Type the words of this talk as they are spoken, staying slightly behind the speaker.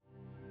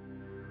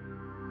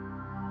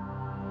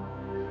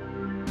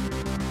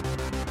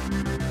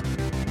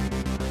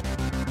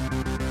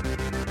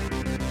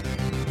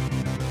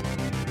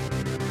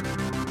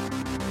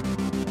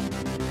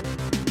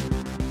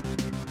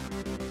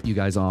You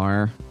guys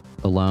are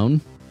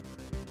alone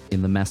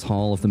in the mess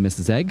hall of the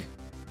Mrs. Egg.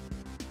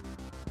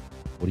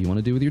 What do you want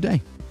to do with your day?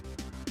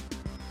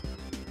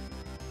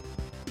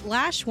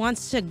 Lash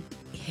wants to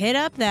hit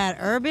up that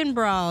Urban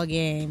Brawl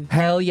game.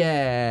 Hell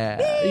yeah.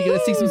 You're going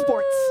to see some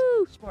sports.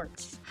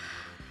 Sports.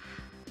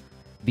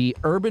 The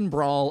Urban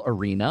Brawl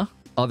Arena,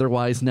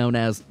 otherwise known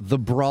as the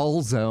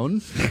Brawl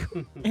Zone.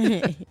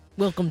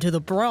 Welcome to the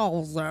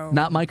Brawl Zone.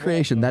 Not my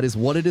creation. That is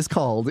what it is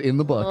called in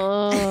the book.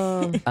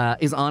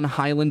 Is on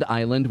Highland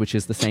Island, which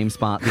is the same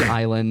spot, the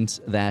island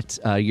that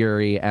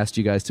Yuri asked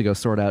you guys to go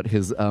sort out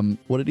his,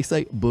 what did he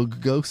say?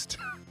 Bug ghost?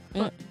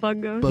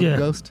 Bug ghost. Bug Yeah.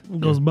 ghost?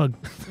 Ghost bug.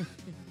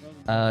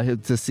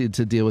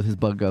 To deal with his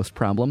bug ghost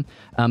problem.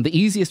 The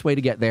easiest way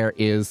to get there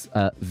is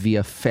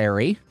via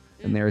ferry,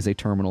 and there is a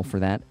terminal for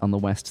that on the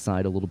west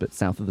side, a little bit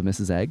south of the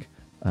Mrs. Egg.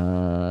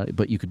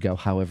 But you could go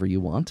however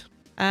you want.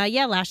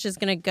 Yeah, Lash is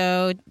going to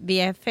go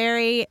via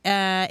ferry.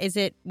 Is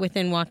it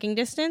within walking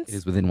distance? It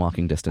is within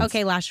walking distance.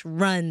 Okay, Lash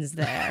runs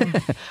there.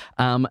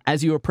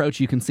 As you approach,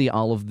 you can see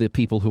all of the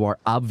people who are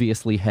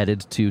obviously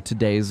headed to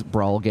today's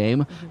brawl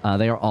game.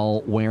 They are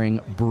all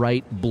wearing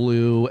bright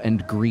blue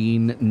and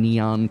green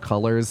neon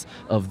colors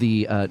of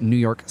the New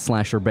York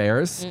Slasher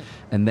Bears.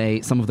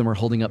 And some of them are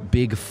holding up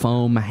big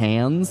foam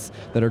hands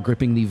that are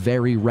gripping the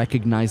very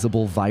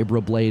recognizable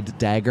vibroblade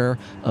dagger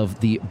of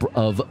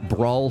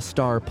Brawl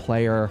Star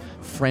player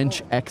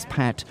French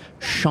expat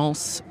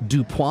Chance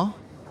Dupois.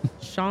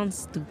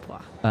 Chance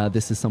Dupois.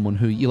 This is someone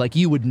who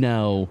you would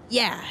know.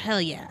 Yeah, hell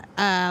yeah.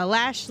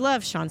 Lash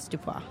loves Chance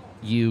Dupois.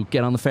 You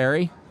get on the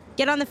ferry.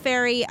 Get on the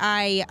ferry.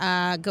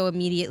 I go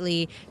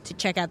immediately to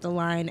check out the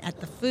line at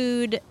the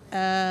food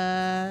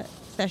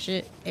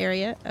session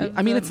area.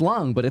 It's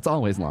long, but it's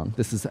always long.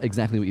 This is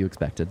exactly what you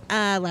expected.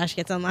 Lash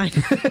gets online.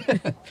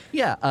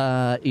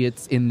 Yeah,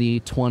 it's in the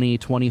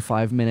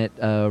 25 minute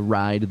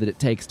ride that it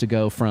takes to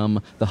go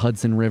from the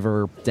Hudson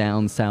River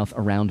down south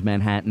around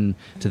Manhattan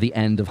to the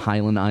end of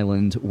Highland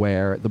Island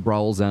where the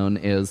Brawl Zone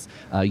is.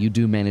 You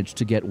do manage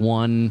to get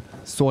one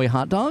soy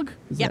hot dog.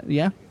 Yep.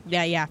 Yeah?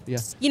 Yeah.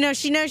 You know,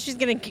 she knows she's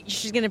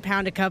gonna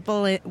pound a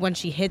couple when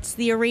she hits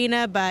the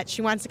arena, but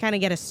she wants to kind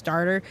of get a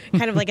starter,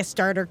 kind of like a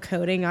starter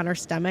coating on her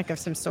stomach of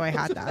some soy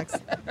hot dogs.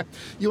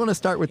 You want to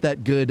start with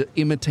that good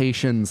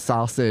imitation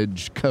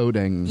sausage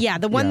coating. Yeah,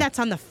 the one that's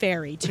on the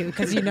ferry too,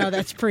 because you know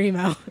that's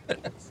primo.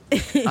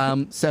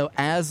 So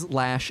as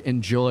Lash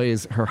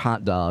enjoys her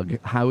hot dog,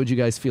 how would you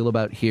guys feel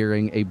about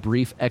hearing a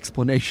brief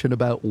explanation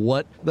about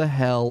what the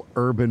hell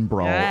Urban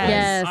Brawl is?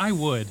 Yes. I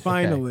would.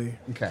 Finally.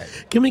 Okay.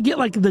 Can we get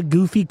like the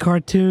Goofy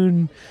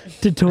cartoon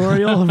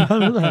tutorial?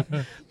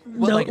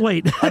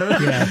 Wait. Did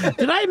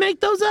I make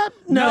those up?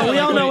 No, we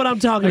all know what I'm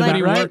talking Like about, when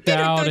he right? worked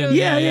out. And,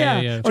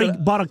 Yeah. Or he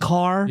bought a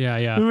car. Yeah.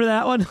 Remember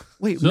that one?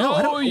 Wait, So no,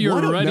 I don't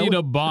you're ready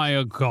know. to buy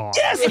a car.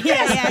 Yes. Yeah.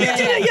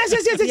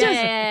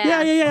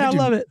 I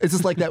love it. Is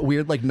this like that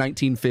weird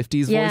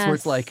 1950s voice where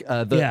it's like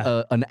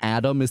an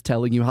Adam is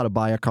telling you how to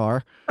buy a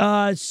car?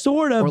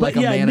 Sort of, Or like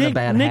but a man in a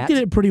bad Nick hat? did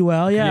it pretty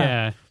well.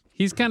 Yeah.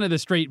 He's kind of the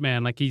straight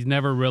man. Like, he's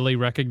never really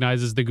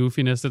recognizes the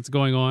goofiness that's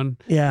going on.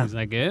 Yeah. He's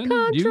like, you?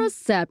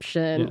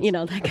 Contraception. Yes. You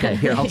know, that kind Okay, of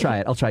here, I'll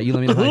try it. You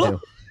let me know how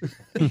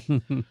I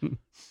do.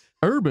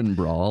 Urban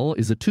Brawl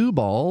is a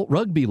 2-ball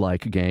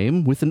rugby-like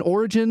game with an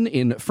origin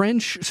in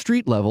French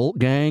street-level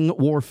gang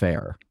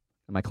warfare.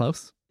 Am I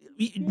close?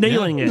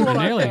 Nailing it. You're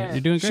nailing it.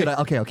 You're doing great.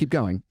 Okay, I'll keep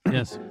going.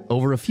 Yes.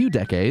 Over a few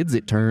decades,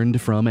 it turned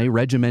from a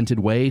regimented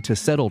way to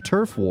settle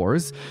turf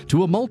wars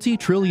to a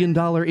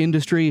multi-trillion-dollar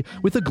industry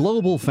with a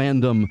global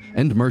fandom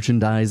and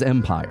merchandise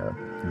empire.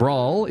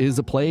 Brawl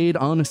is played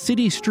on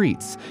city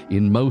streets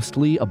in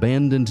mostly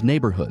abandoned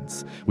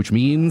neighborhoods, which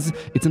means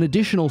it's an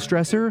additional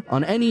stressor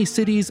on any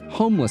city's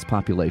homeless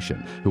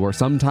population, who are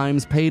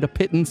sometimes paid a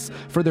pittance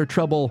for their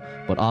trouble,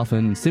 but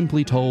often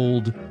simply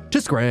told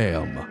to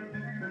scram.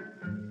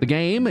 The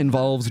game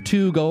involves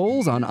 2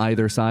 goals on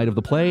either side of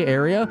the play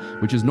area,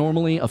 which is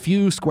normally a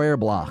few square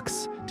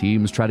blocks.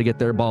 Teams try to get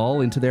their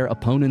ball into their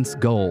opponent's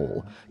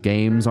goal.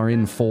 Games are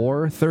in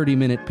 4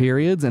 30-minute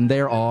periods, and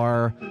there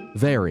are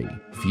very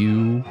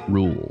few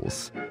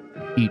rules.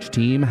 Each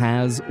team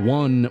has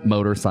 1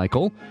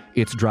 motorcycle.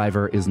 Its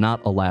driver is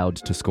not allowed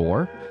to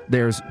score.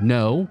 There's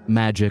no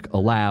magic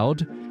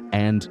allowed.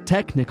 And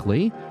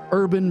technically,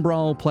 Urban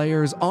Brawl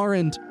players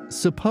aren't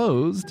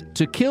supposed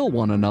to kill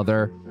one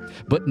another,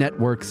 but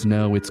networks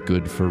know it's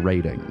good for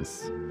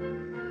ratings.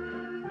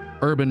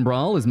 Urban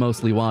Brawl is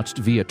mostly watched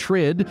via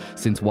Trid,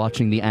 since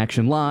watching the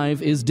action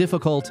live is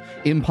difficult,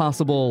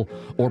 impossible,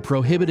 or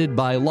prohibited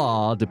by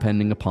law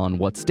depending upon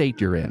what state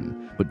you're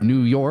in. But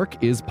New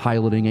York is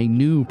piloting a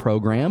new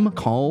program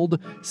called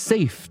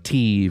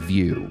Safety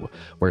View,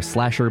 where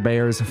Slasher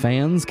Bears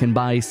fans can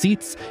buy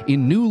seats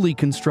in newly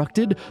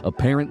constructed,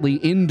 apparently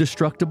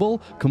indestructible,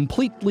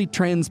 completely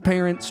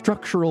transparent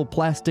structural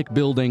plastic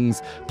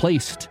buildings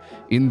placed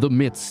in the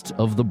midst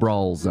of the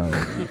Brawl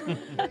Zone.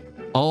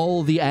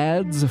 All the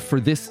ads for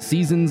this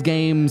season's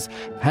games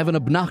have an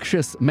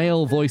obnoxious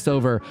male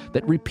voiceover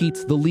that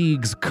repeats the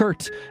league's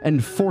curt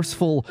and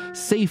forceful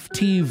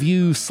Safety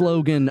View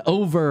slogan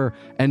over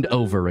and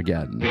over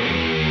again.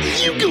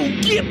 You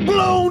gon' get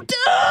blown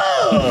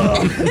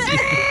up!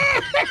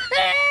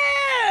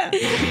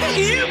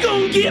 You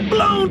gon' get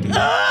blown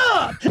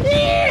up!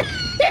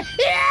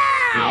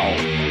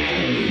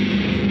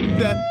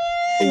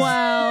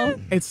 Wow.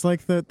 It's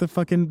like the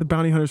fucking the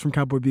bounty hunters from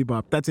Cowboy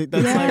Bebop. That's it.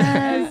 That's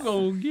Yes.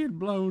 Go get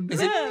blown.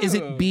 Is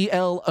it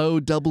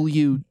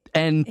BLOWNT?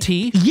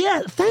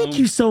 Yeah, thank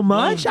you so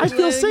much. I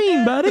feel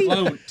seen, buddy.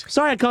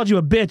 Sorry I called you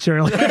a bitch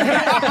earlier.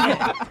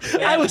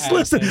 I was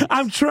listening.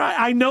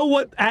 I know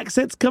what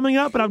accent's coming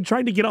up, and I'm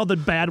trying to get all the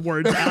bad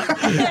words out.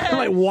 I'm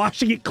like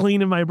washing it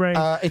clean in my brain.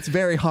 It's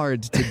very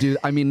hard to do.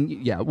 I mean,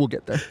 yeah, we'll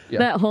get there. Yeah.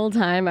 That whole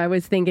time I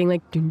was thinking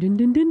like dun dun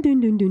dun dun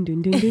dun dun dun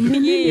dun dun dun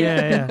dun.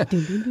 Yeah. Dun,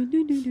 dun, dun,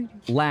 dun, dun, dun.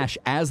 Lash,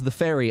 as the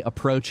ferry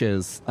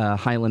approaches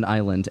Highland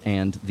Island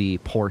and the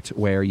port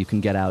where you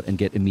can get out and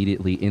get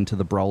immediately into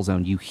the brawl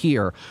zone, you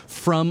hear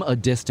from a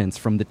distance,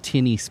 from the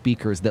tinny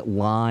speakers that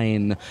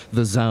line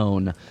the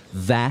zone,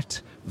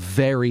 that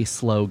very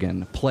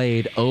slogan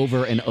played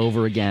over and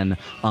over again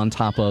on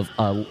top of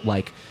a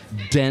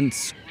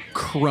dense,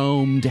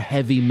 chromed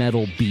heavy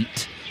metal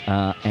beat.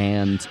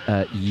 And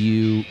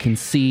you can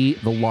see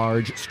the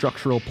large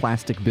structural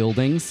plastic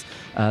buildings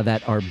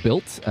that are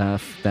built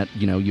that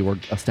you are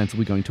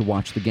ostensibly going to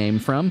watch the game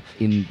from,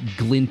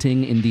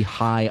 glinting in the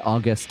high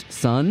August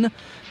sun.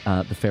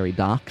 The ferry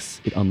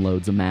docks. It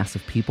unloads a mass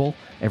of people.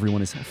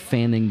 Everyone is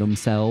fanning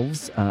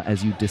themselves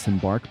as you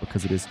disembark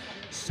because it is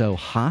so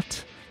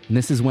hot. And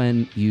this is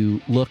when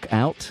you look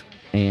out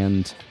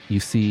and you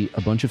see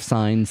a bunch of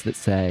signs that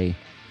say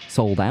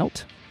sold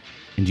out,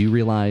 and you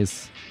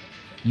realize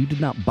you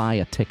did not buy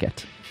a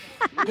ticket.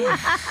 Damn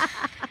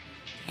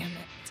it.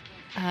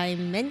 I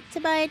meant to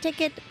buy a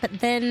ticket,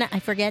 but then I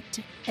forget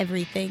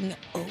everything.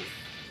 Oh.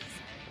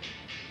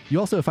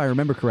 You also, if I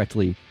remember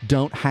correctly,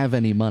 don't have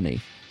any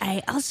money.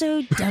 I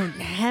also don't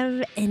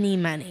have any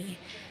money.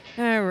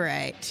 All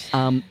right.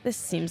 This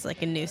seems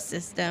like a new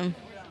system.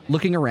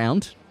 Looking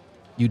around,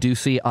 you do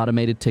see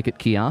automated ticket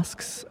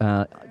kiosks,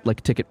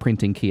 like ticket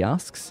printing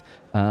kiosks.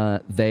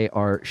 They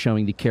are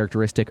showing the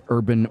characteristic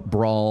Urban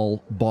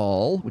Brawl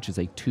ball, which is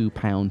a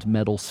 2-pound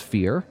metal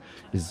sphere,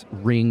 is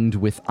ringed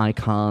with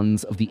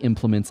icons of the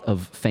implements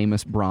of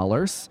famous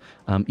brawlers.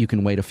 You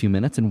can wait a few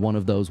minutes and one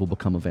of those will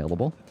become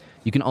available.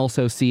 You can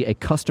also see a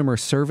customer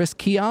service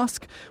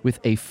kiosk with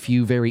a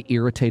few very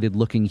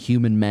irritated-looking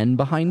human men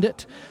behind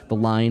it. The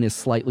line is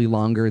slightly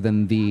longer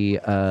than the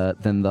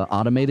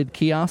automated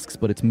kiosks,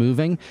 but it's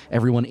moving.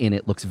 Everyone in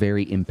it looks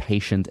very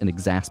impatient and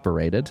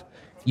exasperated.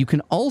 You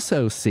can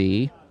also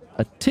see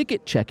a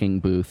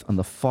ticket-checking booth on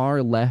the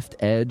far left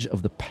edge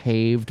of the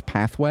paved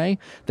pathway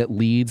that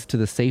leads to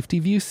the safety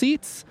view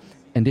seats,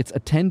 and its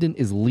attendant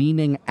is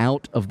leaning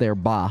out of their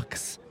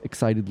box,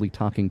 excitedly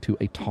talking to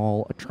a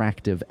tall,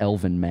 attractive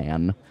elven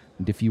man.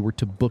 And if you were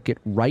to book it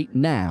right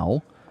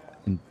now,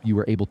 and you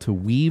were able to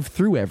weave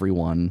through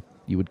everyone,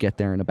 you would get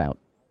there in about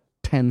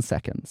 10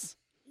 seconds.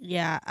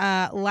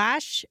 Yeah.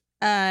 Lash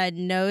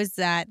knows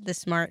that the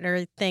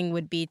smarter thing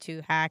would be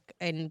to hack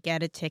and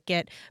get a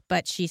ticket,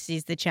 but she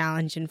sees the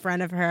challenge in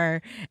front of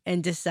her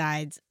and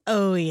decides,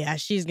 oh yeah,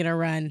 she's going to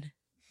run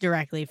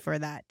directly for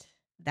that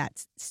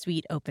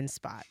sweet open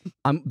spot.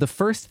 The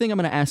first thing I'm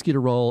going to ask you to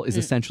roll is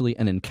essentially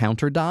an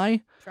encounter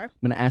die. Sure. I'm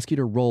going to ask you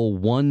to roll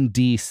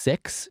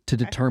 1d6 to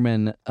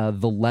determine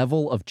the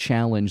level of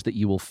challenge that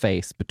you will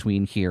face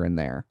between here and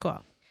there. Cool.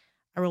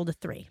 I rolled a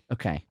 3.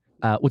 Okay.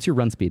 What's your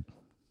run speed?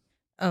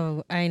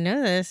 Oh, I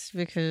know this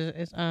because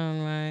it's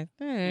on my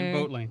thing. In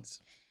boat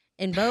lanes.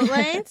 In boat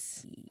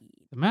lanes?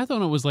 The math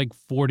on it was like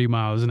 40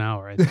 miles an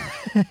hour, I think.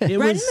 It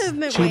Run was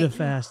movement, cheetah wait.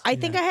 fast. I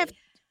think I have,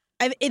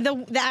 in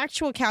the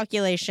actual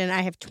calculation,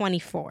 I have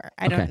 24.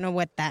 I Okay. don't know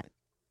what that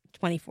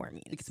 24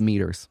 means. It's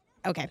meters.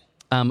 Okay.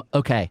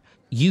 Okay.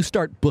 You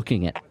start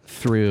booking it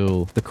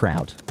through the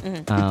crowd,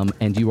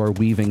 and you are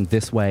weaving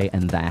this way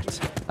and that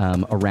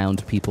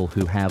around people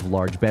who have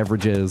large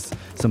beverages,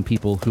 some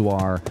people who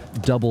are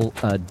double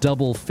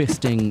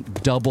fisting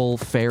double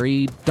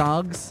fairy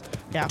dogs,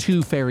 Yeah.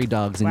 2 fairy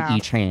dogs in Wow.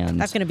 each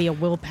hand. That's going to be a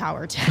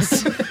willpower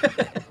test.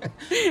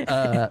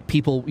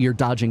 People, you're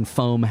dodging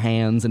foam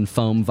hands and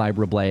foam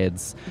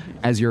vibroblades.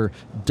 As you're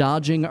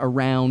dodging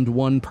around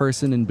one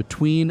person and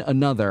between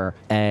another,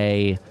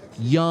 a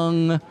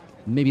young,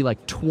 maybe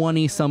like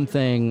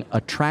 20-something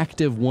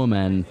attractive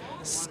woman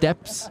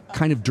steps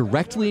kind of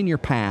directly in your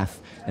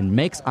path and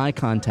makes eye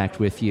contact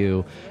with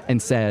you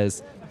and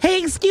says,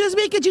 Hey, excuse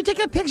me, could you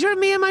take a picture of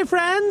me and my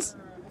friends?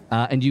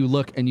 and you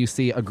look and you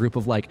see a group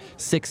of like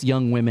 6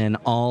 young women,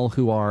 all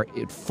who are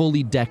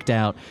fully decked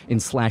out in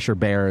Slasher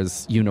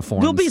Bears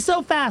uniforms. We'll be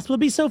so fast. We'll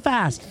be so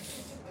fast.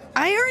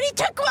 I already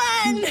took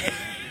one.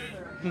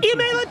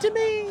 Email it to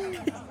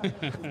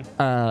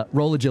me.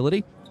 Roll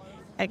agility.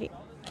 Okay.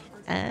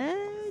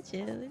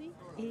 Agility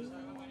is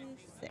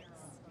 6.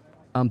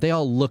 They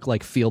all look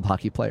like field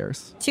hockey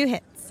players. 2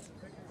 hits.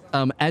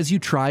 As you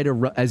try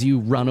to as you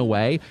run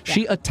away,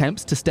 she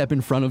attempts to step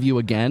in front of you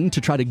again to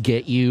try to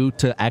get you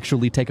to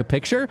actually take a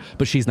picture,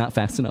 but she's not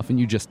fast enough, and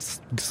you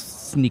just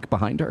sneak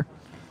behind her.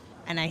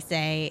 And I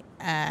say,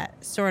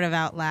 sort of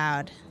out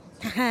loud,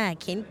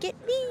 Can't get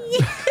me.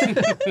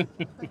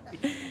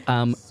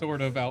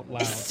 Sort of out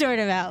loud. Sort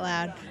of out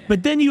loud.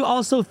 But then you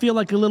also feel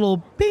like a little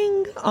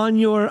ping on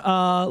your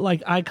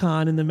like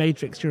icon in the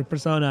Matrix, your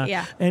persona.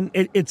 Yeah. And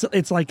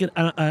it's like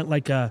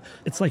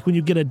it's like when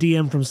you get a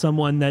DM from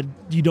someone that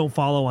you don't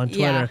follow on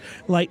Twitter. Yeah.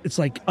 Like it's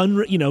like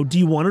do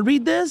you want to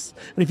read this?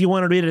 And if you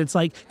want to read it, it's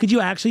like, could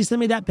you actually send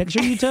me that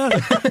picture you took?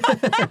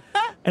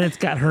 And it's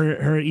got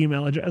her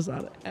email address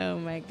on it. Oh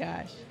my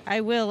gosh.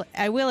 I will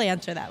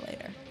answer that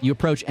later. You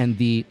approach, and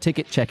the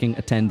ticket checking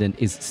attendant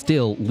is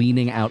still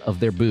leaning out of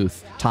their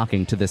booth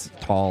talking to this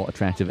tall,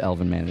 attractive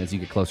elven man. And as you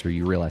get closer,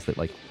 you realize that,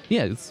 like,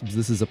 yeah,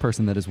 this is a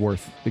person that is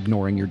worth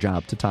ignoring your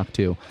job to talk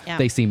to. Yeah.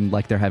 They seem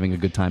like they're having a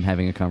good time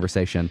having a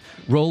conversation.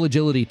 Roll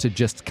agility to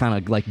just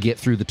kind of like get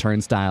through the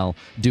turnstile,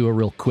 do a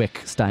real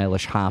quick,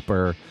 stylish hop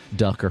or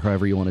duck or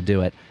however you want to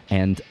do it.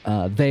 And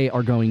they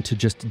are going to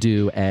just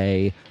do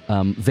a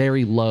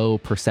very low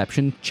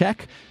perception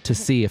check to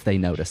see if they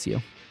notice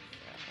you.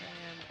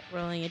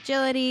 Rolling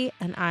agility,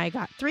 and I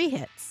got 3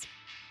 hits.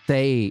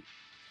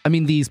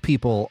 These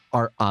people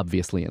are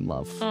obviously in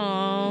love.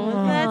 Oh,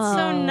 that's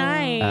so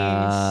nice.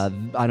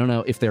 I don't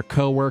know if they're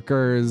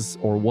coworkers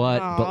or what,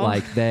 but Aw.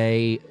 like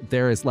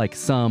there is like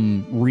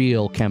some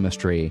real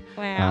chemistry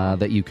Wow.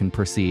 that you can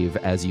perceive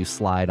as you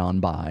slide on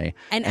by.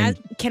 And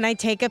can I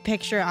take a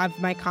picture of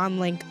my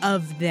comlink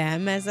of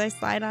them as I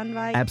slide on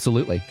by?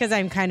 Absolutely. Because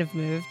I'm kind of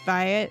moved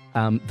by it.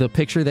 The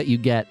picture that you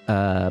get,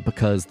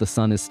 because the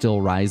sun is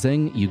still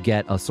rising, you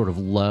get a sort of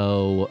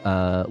low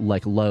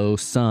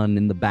sun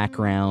in the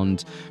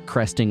background,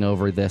 cresting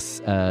over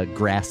this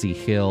grassy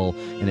hill,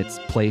 and it's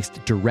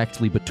placed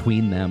directly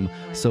between them.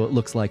 So it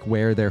looks like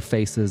where their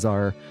faces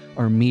are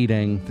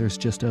meeting, there's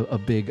just a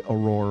big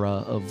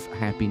aurora of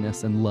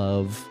happiness and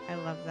love. I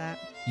love that.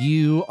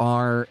 You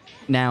are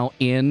now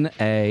in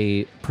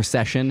a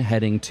procession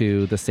heading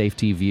to the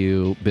Safety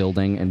View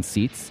building and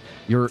seats.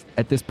 You're,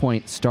 at this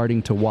point,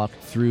 starting to walk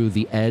through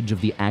the edge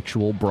of the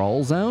actual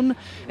brawl zone,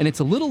 and it's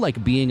a little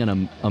like being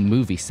in a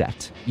movie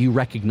set. You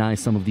recognize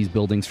some of these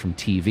buildings from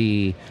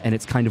TV, and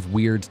it's kind of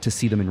weird to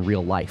see them in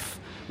real life.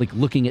 Like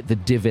looking at the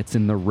divots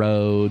in the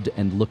road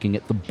and looking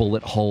at the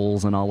bullet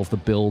holes in all of the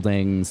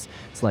buildings.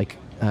 It's like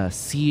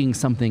seeing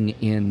something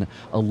in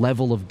a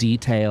level of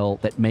detail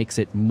that makes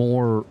it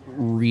more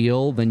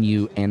real than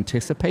you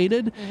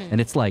anticipated. Mm-hmm.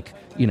 And it's like,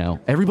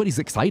 everybody's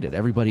excited.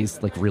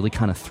 Everybody's like really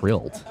kind of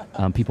thrilled.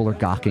 People are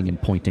gawking and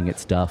pointing at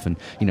stuff, and,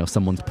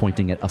 someone's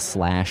pointing at a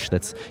slash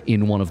that's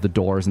in one of the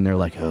doors, and they're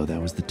like, oh,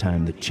 that was the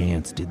time that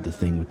Chance did the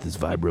thing with this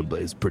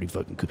vibroblade. It's pretty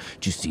fucking cool.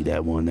 Did you see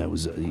that one? That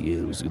was,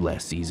 it was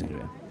last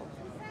season.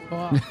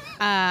 Cool.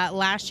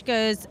 Lash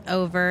goes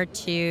over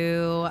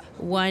to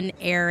one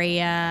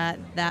area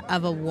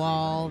of a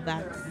wall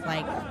that's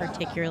like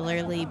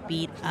particularly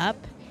beat up,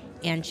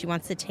 and she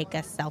wants to take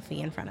a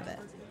selfie in front of it.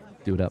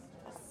 Do it up.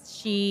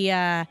 She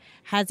has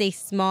a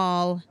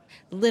small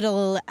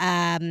little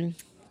kind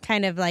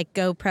of like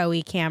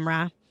GoPro-y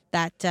camera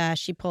that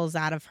she pulls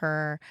out of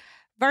her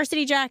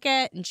varsity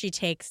jacket, and she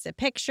takes a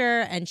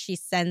picture and she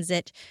sends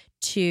it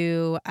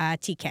to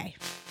TK.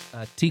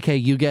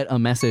 TK, you get a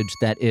message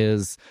that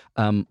is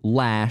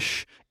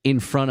Lash in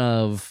front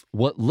of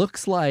what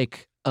looks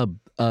like a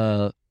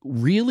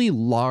really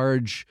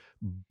large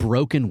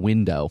broken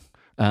window.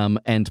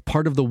 And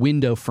part of the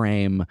window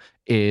frame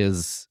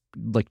is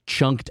like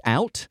chunked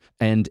out,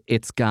 and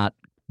it's got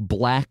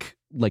black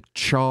like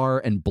char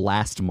and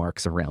blast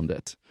marks around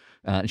it.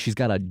 She's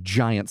got a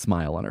giant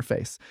smile on her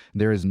face.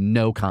 There is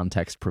no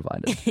context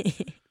provided.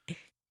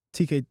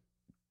 TK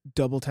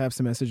double taps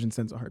the message and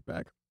sends a heart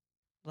back.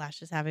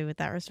 Lash is happy with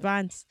that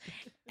response,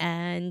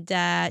 and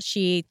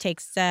she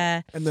takes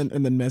and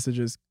then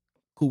messages,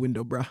 cool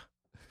window, bruh.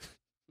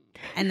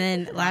 And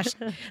then Lash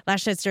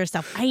says to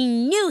herself, I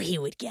knew he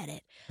would get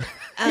it.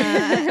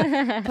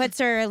 Puts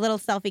her little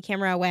selfie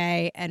camera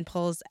away and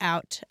pulls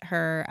out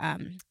her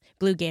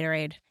blue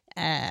Gatorade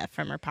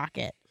from her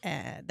pocket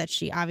that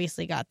she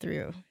obviously got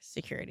through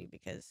security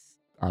because...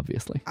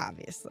 Obviously.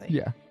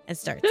 Yeah. And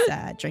starts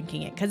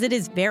drinking it because it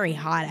is very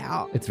hot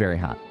out. It's very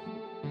hot.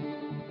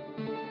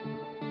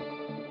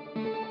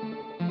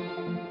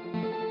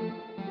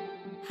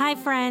 Hi,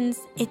 friends.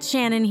 It's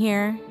Shannon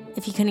here,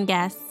 if you couldn't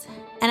guess.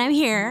 And I'm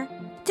here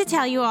to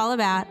tell you all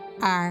about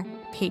our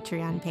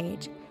Patreon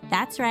page.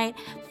 That's right,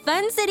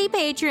 Fun City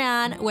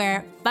Patreon,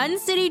 where Fun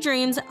City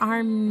dreams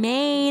are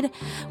made.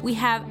 We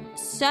have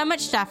so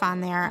much stuff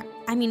on there.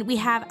 I mean, we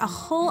have a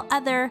whole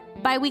other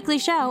bi-weekly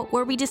show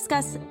where we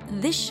discuss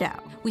this show.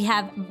 We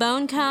have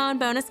Bone Cone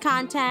bonus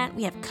content.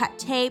 We have cut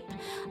tape.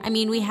 I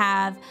mean, we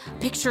have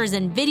pictures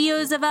and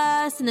videos of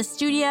us in the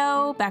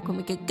studio, back when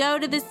we could go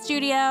to the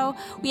studio.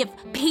 We have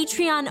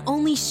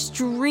Patreon-only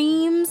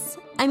streams.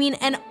 I mean,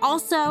 and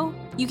also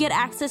you get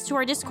access to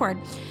our Discord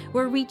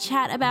where we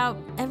chat about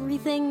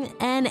everything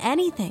and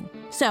anything.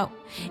 So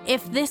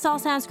if this all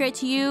sounds great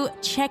to you,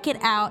 check it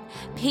out.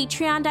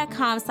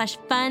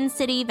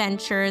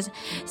 Patreon.com/FunCityVentures.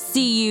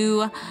 See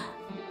you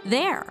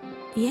there.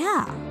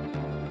 Yeah.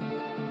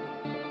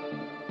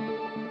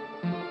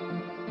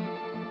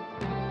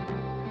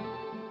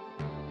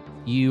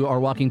 You are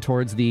walking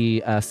towards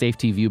the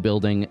safety view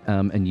building,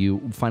 and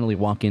you finally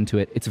walk into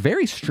it. It's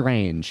very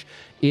strange.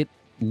 It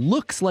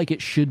looks like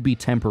it should be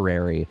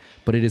temporary,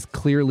 but it is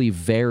clearly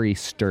very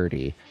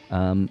sturdy.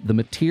 The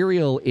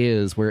material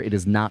is, where it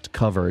is not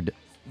covered,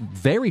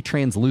 very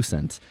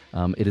translucent.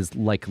 It is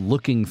like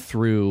looking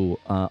through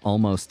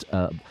almost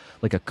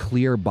like a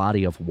clear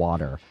body of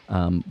water.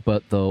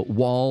 But the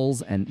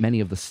walls and many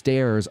of the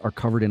stairs are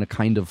covered in a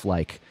kind of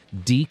like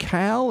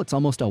decal. It's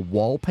almost a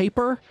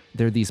wallpaper.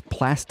 They're these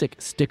plastic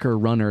sticker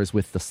runners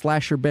with the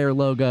Slasher Bear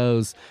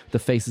logos, the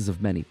faces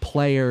of many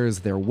players,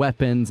 their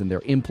weapons and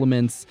their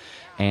implements.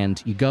 And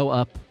you go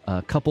up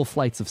a couple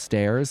flights of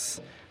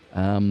stairs.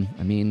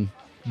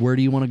 Where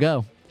do you want to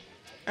go?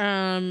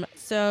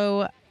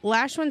 So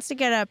Lash wants to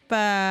get up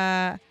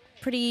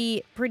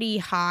pretty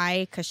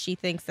high because she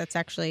thinks that's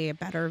actually a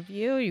better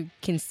view. You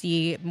can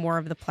see more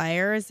of the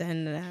players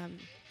and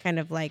kind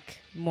of like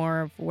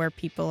more of where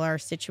people are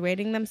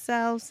situating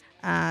themselves.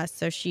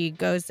 So she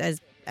goes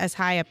as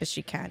high up as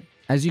she can.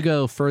 As you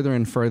go further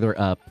and further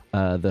up,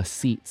 the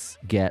seats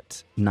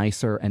get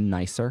nicer and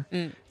nicer.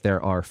 There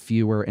are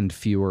fewer and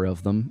fewer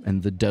of them,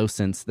 and the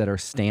docents that are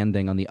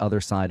standing on the other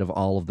side of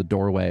all of the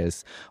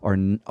doorways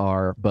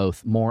are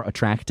both more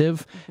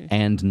attractive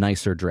and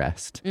nicer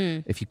dressed.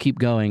 If you keep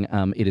going,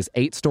 it is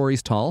 8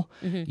 stories tall.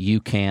 You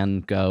can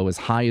go as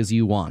high as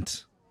you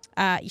want.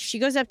 She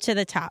goes up to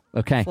the top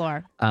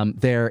floor.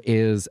 There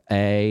is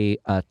a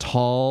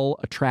tall,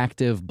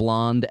 attractive,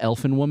 blonde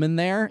elfin woman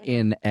there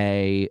in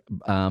a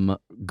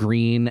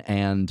green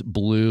and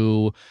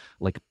blue,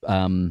 like,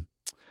 I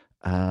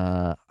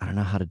don't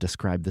know how to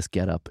describe this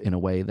getup in a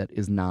way that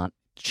is not...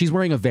 She's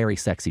wearing a very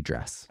sexy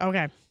dress.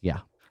 Okay. Yeah.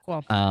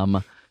 Cool.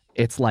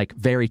 It's like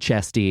very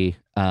chesty,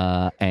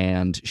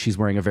 and she's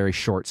wearing a very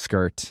short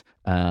skirt,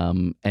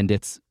 and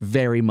it's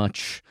very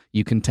much,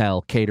 you can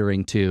tell,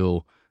 catering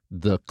to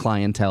the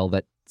clientele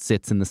that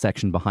sits in the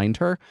section behind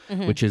her,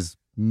 which is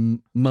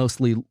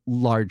mostly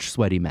large,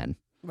 sweaty men.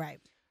 Right.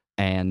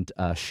 And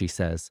she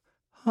says,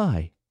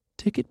 "Hi,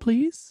 ticket,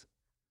 please."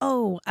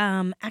 Oh,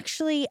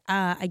 actually,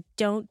 I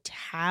don't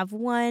have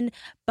one,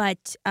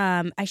 but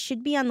I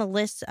should be on the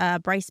list.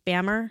 Bryce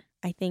Bammer,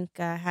 I think,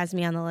 has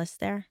me on the list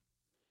there.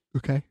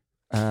 Okay.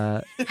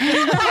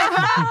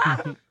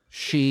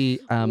 She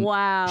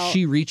Wow.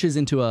 She reaches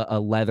into a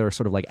leather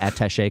sort of like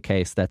attaché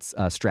case that's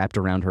strapped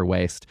around her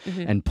waist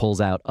and pulls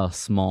out a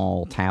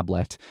small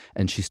tablet,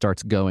 and she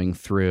starts going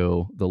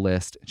through the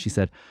list. She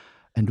said,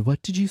 "And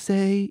what did you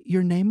say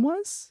your name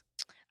was?"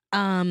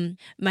 My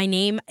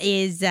name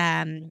is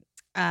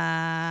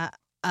my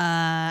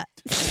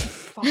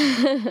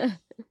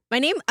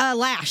name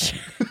Lash.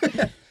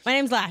 My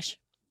name's Lash.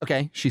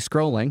 Okay, she's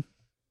scrolling.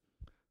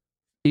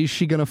 Is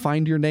she gonna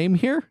find your name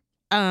here?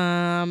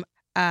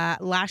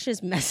 Lash is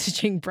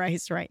messaging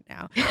Bryce right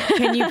now.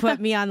 Can you put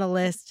me on the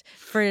list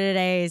for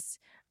today's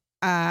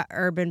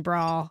Urban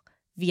Brawl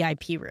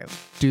VIP room?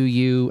 Do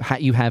you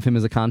you have him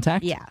as a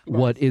contact? Yeah.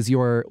 What is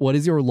your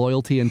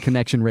loyalty and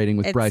connection rating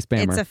with Bryce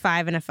Bammer? It's a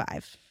 5 and a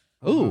 5.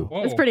 Ooh,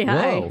 That's pretty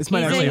high. Whoa. This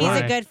might He's actually a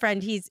high. good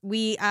friend.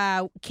 We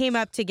came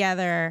up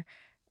together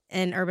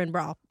in Urban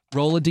Brawl.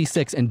 Roll a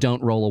d6 and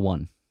don't roll a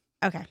 1.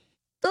 Okay.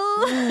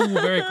 Ooh,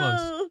 very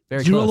close.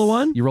 Very Did you close. roll a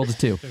 1? You rolled a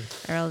 2.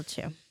 I rolled a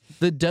 2.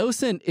 The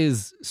docent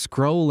is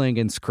scrolling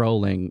and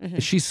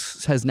scrolling. She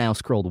has now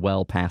scrolled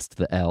well past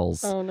the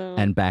L's Oh, no.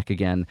 and back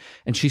again.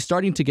 And she's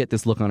starting to get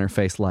this look on her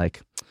face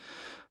like,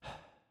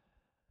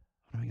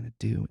 what am I going to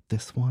do with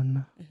this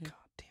one? God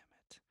damn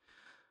it.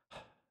 I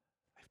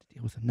have to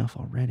deal with enough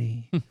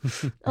already. I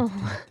have to deal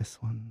with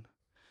this one.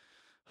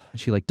 And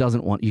she like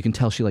doesn't want, you can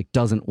tell she like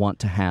doesn't want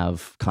to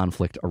have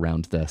conflict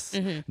around this.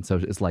 And so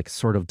it's like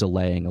sort of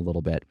delaying a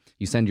little bit.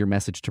 You send your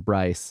message to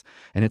Bryce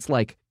and it's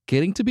like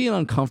getting to be an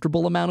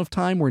uncomfortable amount of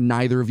time where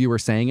neither of you are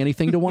saying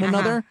anything to one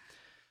another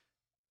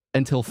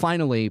until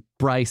finally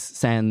Bryce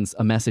sends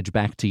a message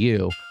back to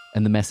you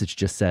and the message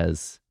just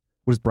says,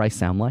 what does Bryce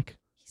sound like?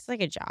 He's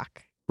like a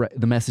jock.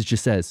 The message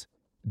just says,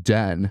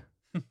 done.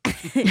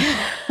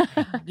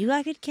 You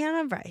got good count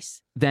on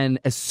Bryce. Then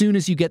as soon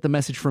as you get the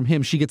message from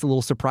him, she gets a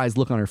little surprised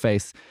look on her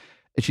face.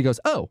 And she goes,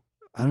 oh,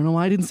 I don't know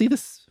why I didn't see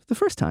this the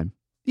first time.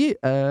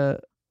 Yeah,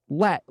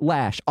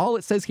 Lash. All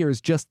it says here is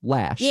just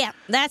Lash. Yeah,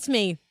 that's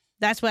me.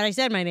 That's what I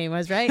said my name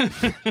was, right?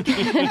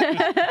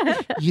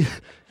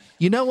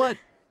 You know what?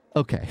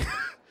 Okay.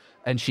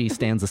 And she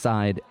stands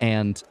aside,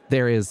 and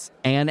there is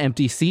an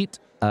empty seat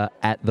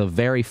at the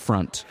very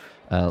front.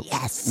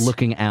 Yes.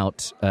 Looking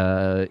out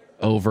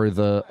over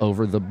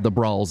the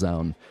brawl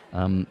zone,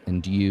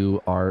 and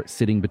you are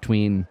sitting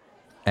between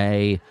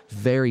a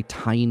very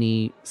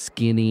tiny,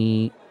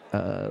 skinny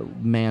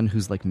man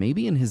who's like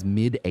maybe in his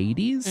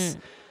mid-80s.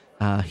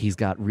 He's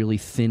got really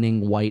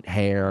thinning white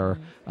hair.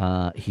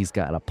 He's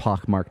got a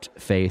pockmarked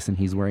face, and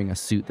he's wearing a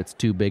suit that's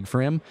too big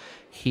for him.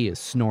 He is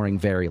snoring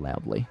very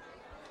loudly.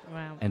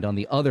 Wow. And on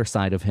the other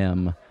side of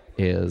him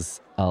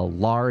is a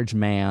large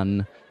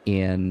man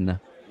in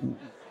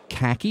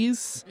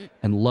khakis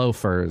and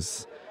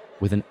loafers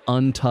with an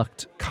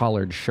untucked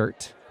collared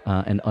shirt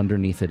and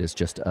underneath it is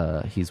just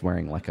he's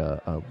wearing like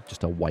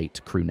just a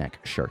white crew neck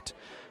shirt,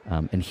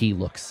 and he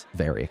looks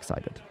very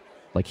excited,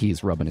 like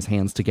he's rubbing his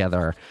hands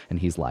together, and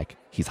he's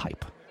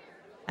hype.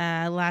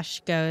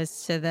 Lash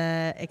goes to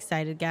the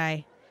excited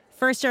guy.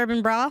 First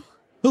urban brawl?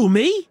 Who,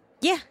 me?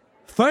 Yeah.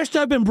 First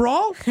urban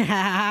brawl?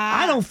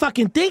 I don't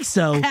fucking think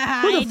so. Who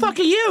the fuck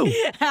are you?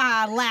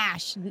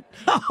 Lash.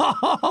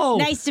 Oh,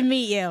 Nice to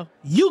meet you.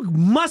 you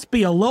must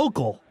be a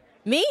local.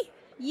 Me?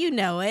 You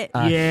know it.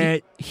 Yeah.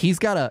 He's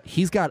got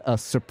a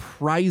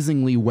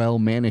surprisingly well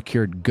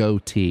manicured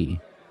goatee.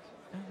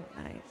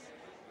 Nice.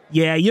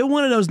 Yeah, you're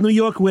one of those New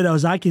York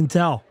widows, I can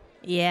tell.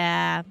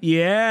 Yeah.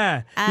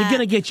 Yeah. You're going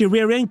to get your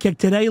rear end kicked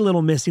today,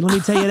 little missy. Let me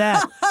tell you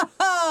that.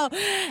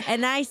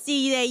 And I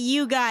see that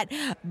you got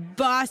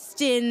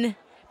Boston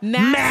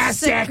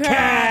Massacre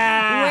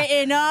Massacre!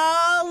 written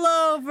all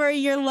over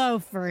your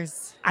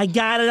loafers. I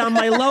got it on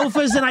my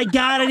loafers and I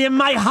got it in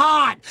my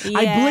heart. I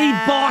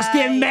bleed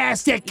Boston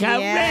Massacre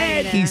Yeah, red.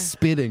 I know. He's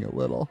spitting a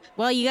little.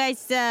 Well, you guys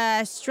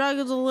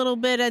struggled a little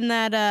bit in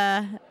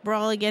that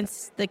brawl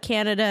against the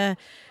Canada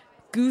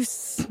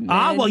Goose.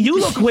 Ah, well, you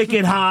look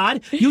wicked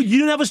hard.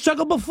 You never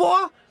struggled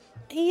before?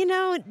 You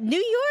know,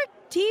 New York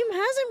team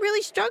hasn't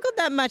really struggled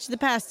that much the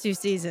past 2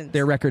 seasons.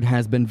 Their record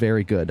has been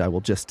very good, I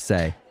will just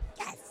say.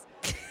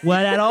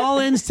 Well, that all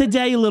ends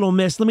today, little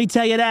miss. Let me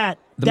tell you that.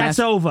 That's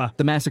over.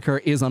 The massacre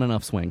is on an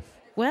upswing.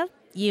 Well,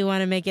 you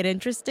want to make it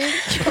interesting?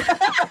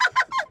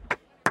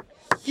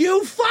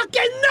 You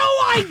fucking know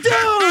I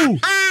do!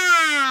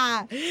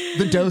 Ah!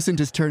 The docent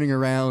is turning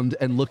around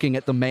and looking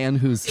at the man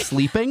who's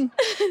sleeping,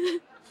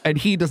 and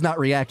he does not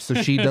react, so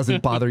she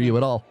doesn't bother you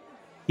at all.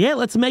 Yeah,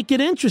 let's make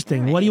it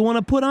interesting. What do you want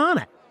to put on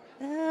it?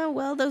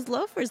 Well, those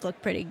loafers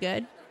look pretty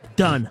good.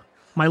 Done.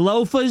 My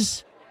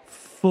loafers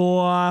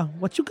for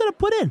what you gonna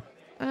put in?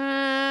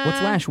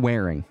 What's Lash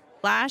wearing?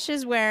 Lash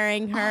is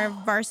wearing her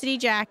varsity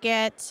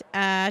jacket.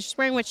 She's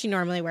wearing what she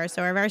normally wears.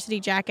 So her varsity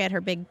jacket,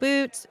 her big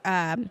boots,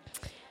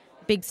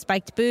 big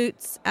spiked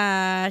boots.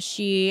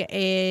 She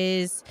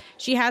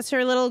has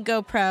her little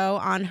GoPro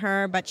on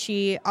her, but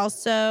she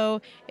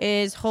also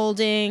is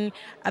holding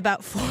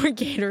about 4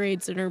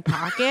 Gatorades in her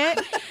pocket.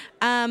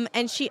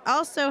 And she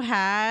also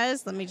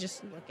has, let me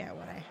just look at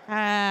what I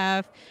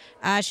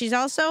have. She's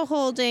also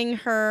holding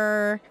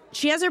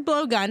she has her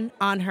blowgun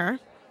on her,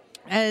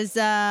 as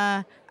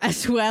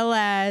well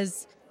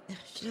as,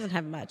 she doesn't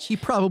have much. He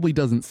probably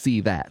doesn't see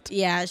that.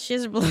 Yeah, she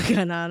has a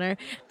blowgun on her.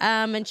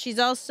 And she's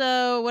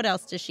also, what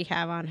else does she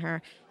have on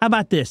her? How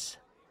about this?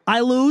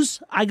 I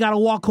lose, I gotta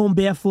walk home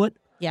barefoot.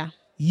 Yeah.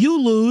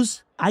 You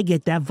lose, I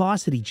get that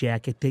varsity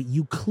jacket that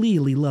you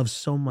clearly love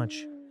so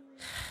much.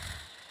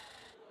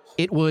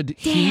 It would,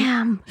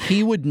 Damn.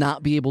 he would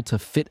not be able to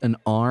fit an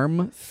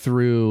arm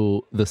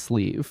through the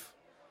sleeve.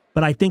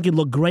 But I think it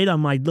looked great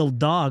on my little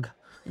dog.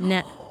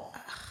 No.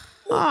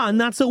 Oh,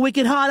 not so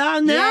wicked hot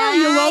on now,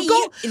 you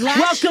local.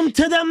 Lash, Welcome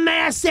to the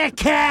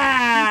massacre.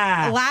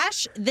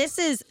 Lash, this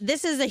is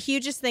the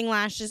hugest thing.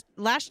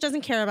 Lash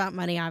doesn't care about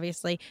money,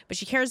 obviously, but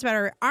she cares about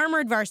her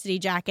armored varsity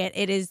jacket.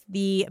 It is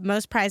the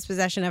most prized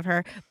possession of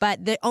her.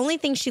 But the only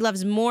thing she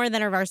loves more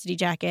than her varsity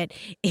jacket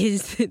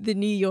is the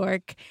New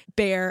York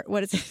Bear.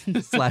 What is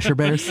it? Slasher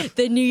Bears?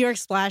 The New York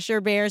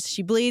Slasher Bears.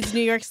 She bleeds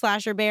New York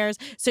Slasher Bears.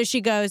 So she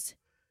goes,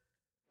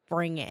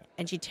 bring it.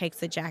 And she takes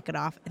the jacket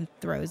off and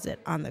throws it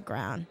on the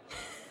ground.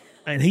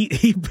 And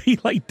he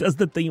like does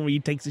the thing where he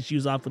takes his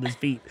shoes off with his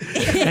feet,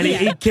 and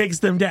he kicks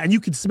them down. You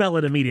can smell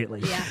it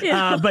immediately.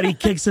 Yeah. But he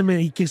kicks him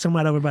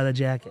right over by the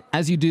jacket.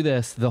 As you do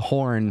this, the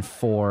horn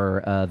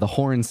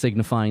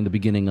signifying the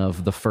beginning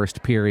of the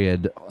first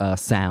period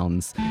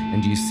sounds,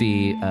 and you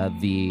see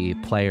the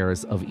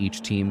players of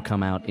each team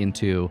come out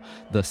into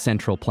the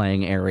central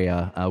playing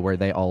area where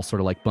they all sort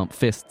of like bump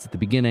fists at the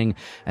beginning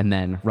and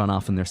then run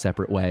off in their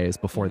separate ways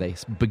before they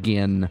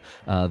begin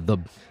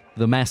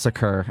the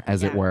massacre,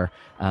 as it were.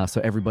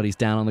 So everybody's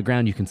down on the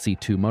ground. You can see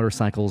 2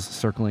 motorcycles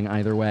circling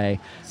either way.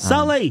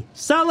 Sully,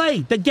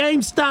 the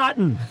game's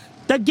starting.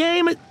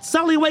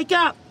 Sully, wake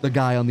up. The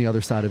guy on the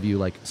other side of you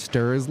like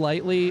stirs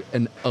lightly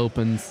and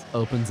opens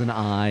an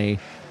eye,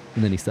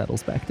 and then he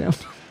settles back down.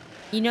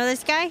 You know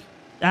this guy?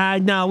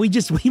 No, we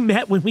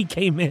met when we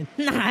came in.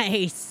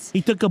 Nice.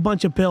 He took a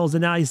bunch of pills,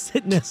 and now he's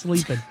sitting there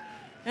sleeping.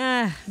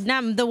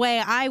 Not the way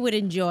I would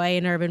enjoy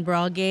an urban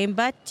brawl game,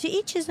 but to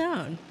each his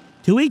own.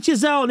 To each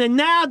his own, and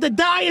now the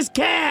die is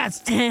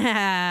cast.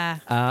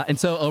 And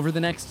so over the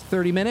next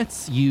 30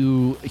 minutes,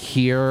 you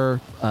hear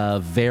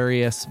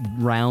various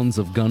rounds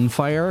of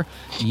gunfire.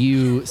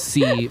 You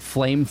see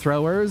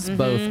flamethrowers,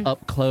 both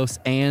up close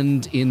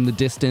and in the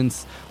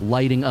distance,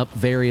 lighting up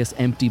various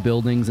empty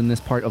buildings in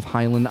this part of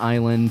Highland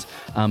Island.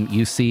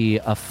 You see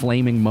a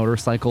flaming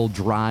motorcycle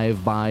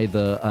drive by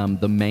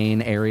the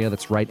main area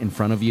that's right in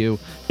front of you.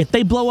 If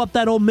they blow up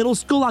that old middle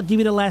school, I'll give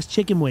you the last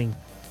chicken wing.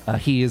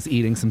 He is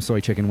eating some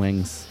soy chicken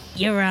wings.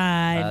 You're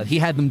on. He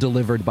had them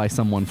delivered by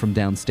someone from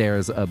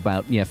downstairs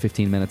about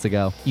 15 minutes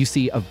ago. You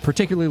see a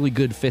particularly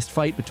good fist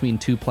fight between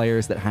two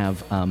players that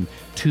have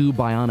two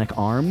bionic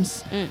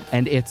arms,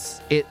 and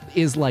it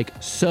is like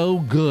so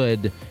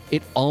good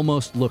it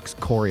almost looks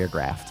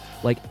choreographed.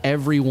 Like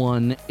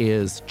everyone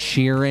is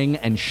cheering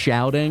and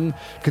shouting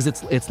because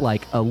it's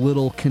like a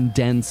little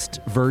condensed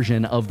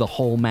version of the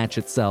whole match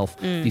itself.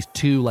 These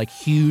two like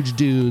huge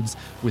dudes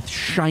with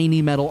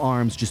shiny metal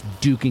arms just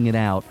duking it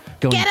out,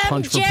 going Get him,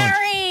 punch for punch.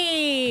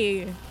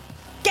 Jerry!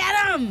 Get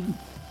him!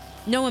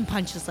 No one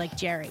punches like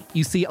Jerry.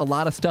 You see a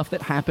lot of stuff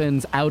that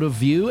happens out of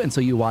view, and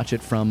so you watch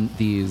it from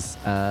these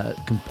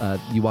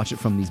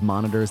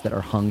monitors that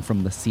are hung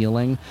from the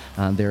ceiling.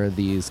 There are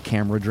these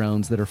camera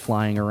drones that are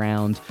flying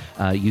around.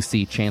 You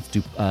see Chance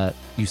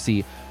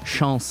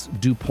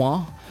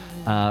Dupont.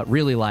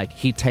 Really, like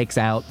he takes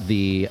out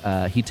the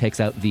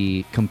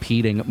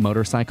competing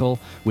motorcycle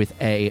with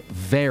a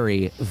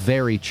very,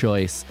 very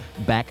choice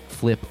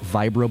backflip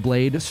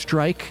vibroblade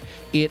strike.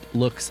 It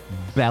looks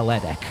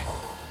balletic.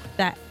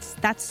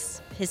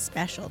 That's his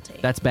specialty.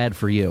 That's bad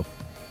for you.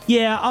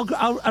 Yeah, I'll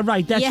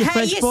right. That's your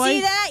French boy.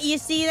 You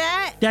see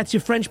that? That's your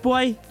French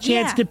boy.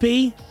 Chance Yeah. to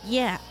pee.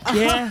 Yeah.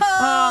 Yeah.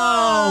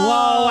 Oh,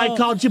 whoa! I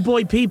called your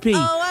boy Pee Pee.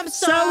 Oh, I'm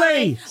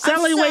sorry.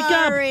 Sully, wake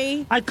sorry.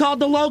 up! I called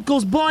the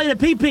locals boy the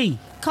Pee Pee.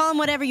 Call him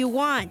whatever you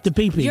want. The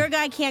pee-pee. Your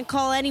guy can't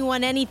call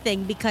anyone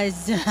anything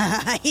because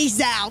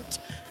he's out.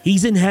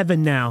 He's in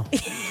heaven now.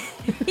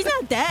 He's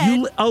not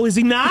dead. Is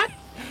he not?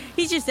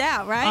 He's just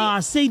out,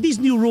 right? See, these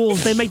new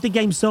rules, they make the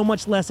game so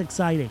much less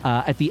exciting.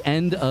 At the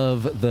end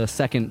of the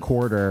second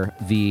quarter,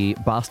 the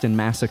Boston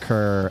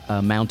Massacre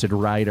mounted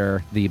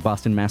rider, the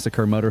Boston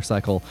Massacre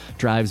motorcycle,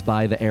 drives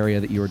by the area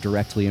that you are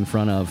directly in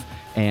front of,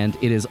 and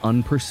it is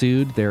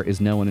unpursued. There is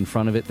no one in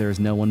front of it. There is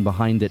no one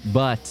behind it,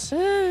 but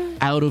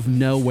out of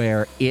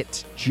nowhere,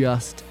 it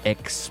just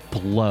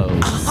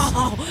explodes,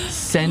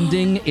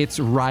 sending its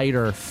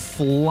rider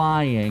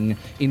flying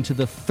into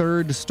the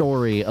third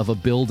story of a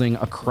building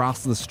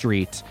across the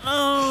street.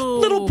 Oh.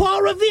 Little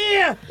Paul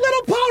Revere!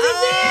 Little Paul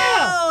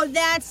Revere! Oh,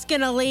 that's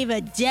going to leave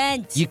a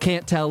dent. You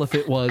can't tell if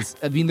it was,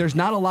 I mean, there's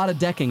not a lot of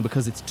decking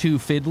because it's too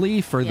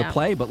fiddly for the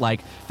play, but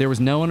like there was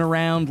no one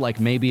around, like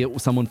maybe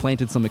someone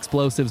planted some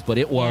explosives, but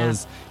it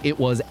was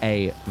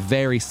a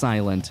very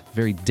silent,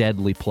 very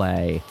deadly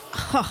play.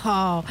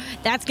 Oh,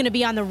 that's going to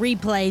be on the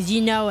replays.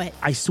 You know it.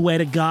 I swear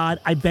to God,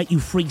 I bet you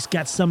freaks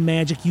got some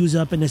magic use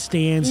up in the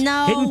stands.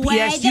 No way.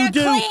 Yes, They're you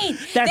do. clean.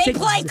 That's They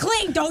play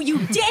clean. Don't you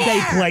dare.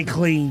 They play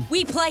clean.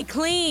 We play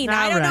clean. All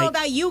I don't know right.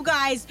 about you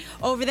guys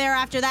over there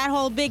after that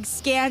whole big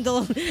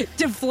scandal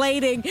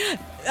deflating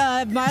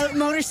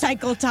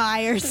motorcycle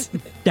tires.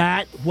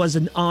 That was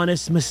an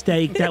honest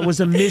mistake. That was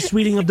a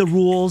misreading of the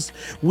rules.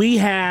 We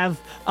have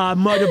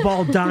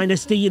Murderball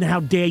Dynasty, and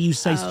how dare you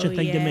say such a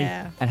thing to me?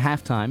 At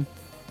halftime,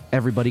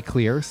 everybody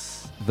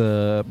clears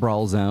the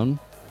brawl zone.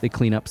 They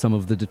clean up some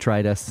of the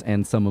detritus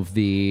and some of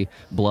the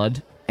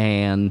blood,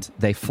 and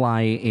they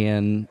fly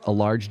in a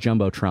large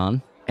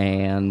jumbotron,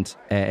 and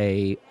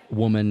a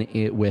woman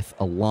with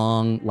a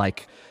long,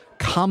 like,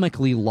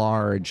 comically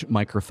large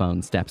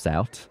microphone steps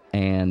out,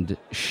 and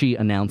she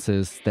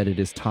announces that it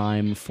is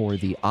time for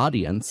the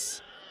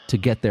audience to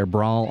get their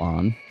brawl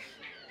on,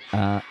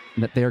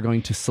 that they're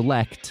going to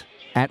select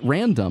at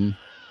random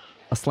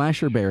a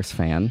Slasher Bears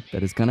fan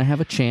that is going to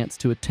have a chance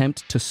to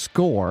attempt to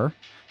score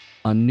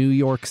on New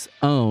York's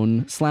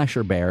own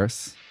Slasher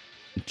Bears,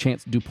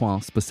 Chance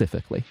Dupont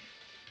specifically.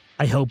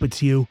 I hope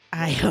it's you.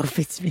 I hope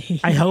it's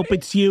me. I hope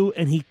it's you,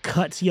 and he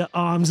cuts your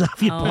arms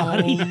off your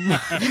body.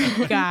 Oh,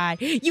 my God.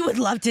 You would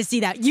love to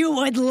see that. You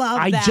would love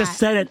I that. just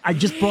said it. I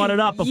just brought it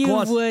up, of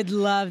course. You would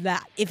love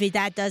that. If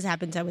that does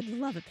happen, I would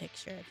love a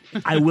picture of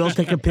you. I will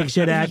take a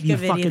picture of that. You can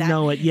video fucking that.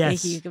 know it.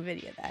 Yes. You can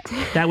video that.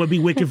 That would be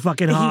wicked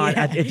fucking hard.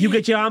 Yeah. If you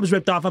get your arms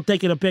ripped off, I'm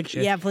taking a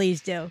picture. Yeah,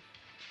 please do.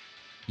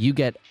 You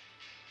get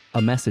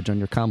a message on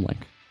your comlink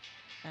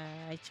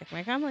I check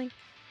my comlink.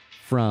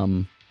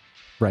 from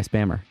Bryce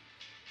Bammer.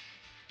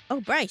 Oh,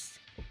 Bryce.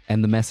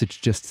 And the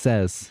message just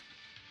says,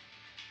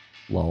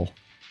 lol.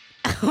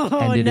 Oh,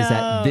 And it no. is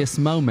at this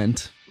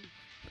moment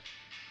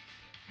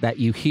that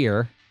you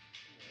hear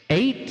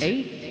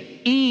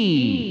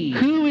 8E.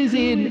 Who is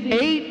in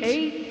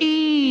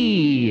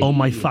 8E? Oh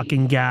my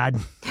fucking God.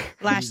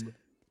 Lash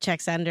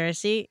checks under a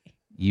seat.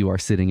 You are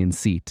sitting in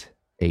seat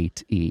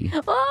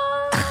 8E.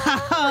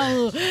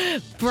 Oh,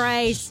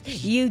 Bryce,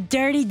 you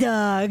dirty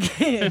dog.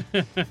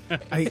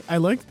 I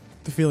like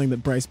the feeling that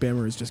Bryce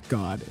Bammer is just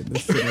God in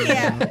this scenario.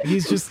 Yeah.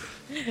 He's just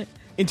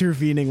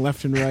intervening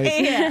left and right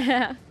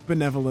Yeah.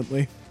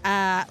 benevolently.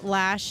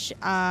 Lash,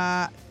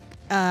 yeah,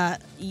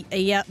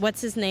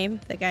 what's his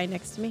name? The guy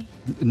next to me?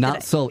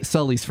 Not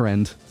Sully's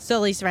friend.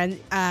 Sully's friend,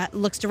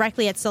 looks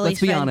directly at Sully's Let's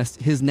be friend. honest.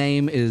 His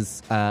name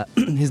is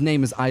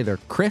either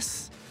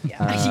Chris,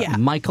 Yeah.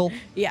 Michael,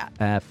 Yeah,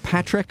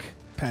 Patrick,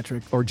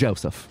 or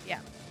Joseph. yeah.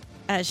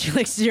 She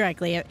looks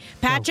directly at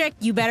Patrick,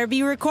 you better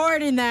be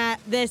recording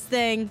this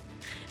thing.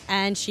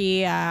 And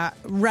she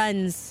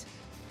runs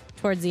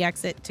towards the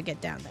exit to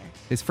get down there.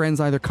 His friends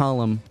either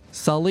call him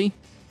Sully,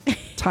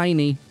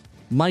 Tiny,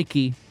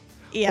 Mikey,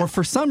 Yeah. or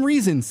for some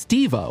reason,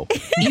 Steve-O,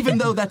 even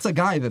though that's a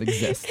guy that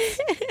exists.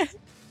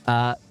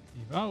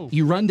 Oh.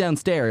 You run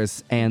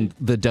downstairs, and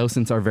the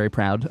docents are very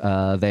proud.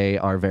 They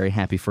are very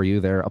happy for you.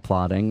 They're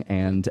applauding.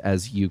 And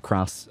as you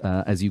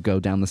as you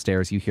go down the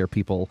stairs, you hear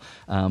people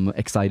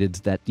excited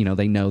that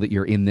they know that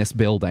you're in this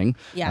building.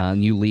 Yeah.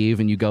 And you leave,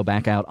 and you go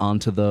back out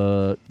onto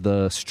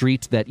the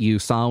street that you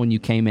saw when you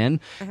came in.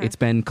 It's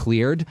been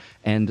cleared,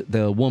 and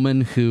the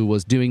woman who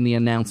was doing the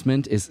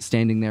announcement is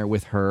standing there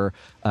with her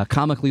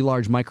comically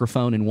large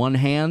microphone in one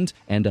hand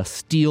and a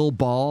steel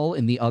ball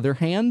in the other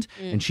hand.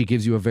 And she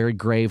gives you a very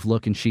grave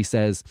look, and she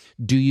says,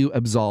 "Do you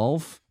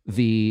absolve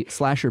the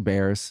Slasher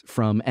Bears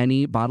from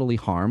any bodily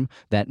harm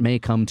that may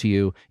come to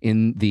you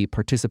in the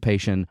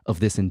participation of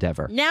this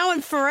endeavor?" Now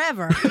and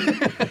forever.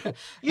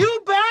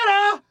 You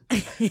better!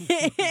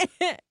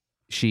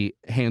 She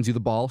hands you the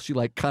ball. She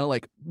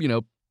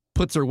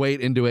puts her weight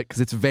into it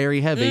because it's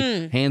very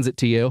heavy. Hands it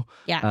to you.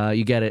 Yeah.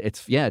 You get it.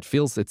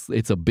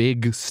 It's a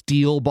big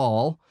steel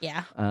ball.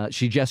 Yeah.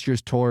 She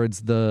gestures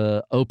towards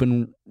the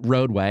open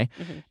roadway,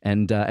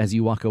 and as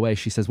you walk away,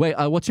 she says, "Wait,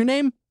 what's your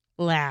name?"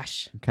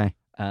 Lash. Okay.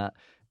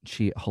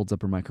 She holds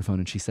up her microphone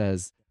and she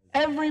says,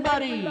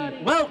 "Everybody,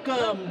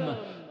 welcome,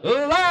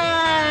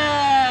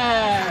 Lash!"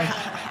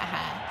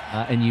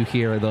 And you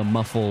hear the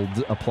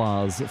muffled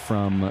applause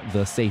from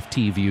the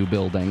Safety View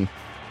building.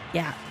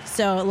 Yeah.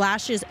 So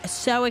Lash is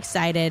so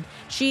excited.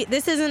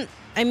 This isn't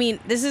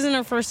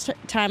her first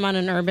time on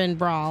an urban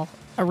brawl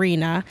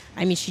arena.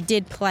 I mean, she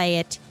did play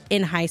it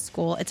in high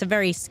school. It's a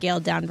very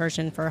scaled down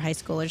version for high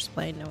schoolers to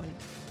play.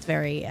 It's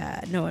very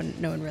no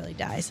one really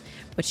dies,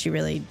 which she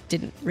really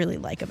didn't really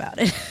like about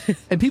it.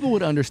 And people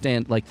would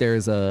understand, like,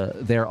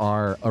 there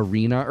are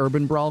arena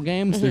urban brawl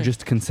games. They're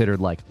just considered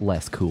like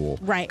less cool,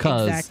 Right,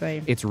 'cause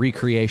exactly. it's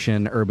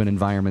recreation, urban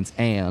environments,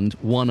 and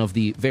one of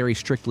the very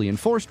strictly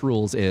enforced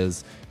rules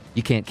is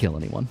you can't kill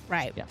anyone.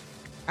 Right. Yeah.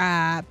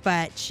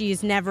 But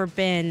she's never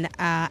been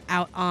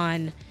out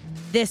on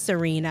this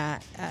arena,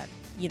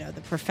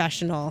 the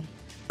professional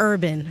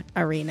urban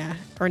arena,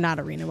 or not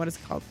arena, what is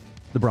it called?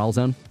 The brawl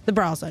zone. The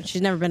brawl zone.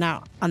 She's never been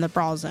out on the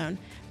brawl zone,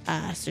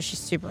 so she's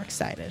super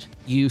excited.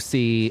 You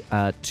see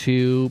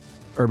two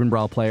urban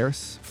brawl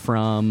players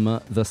from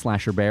the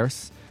Slasher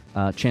Bears,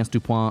 Chance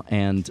Dupont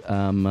and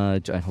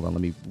hold on,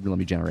 let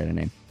me generate a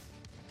name.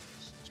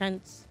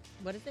 Chance,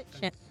 what is it?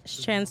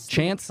 Chance.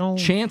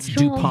 Chance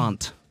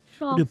Dupont.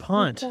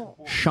 DuPont.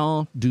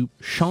 Chance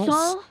Dupont.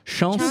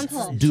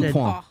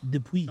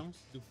 Dupuis.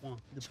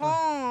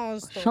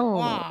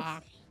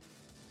 Chance.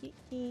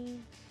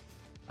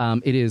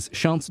 It is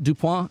Chance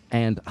Dupont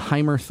and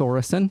Heimer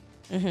Thoresen.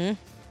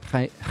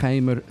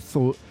 Heimer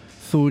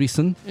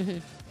Thoresen.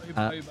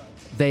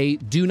 They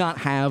do not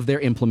have their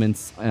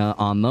implements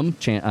on them.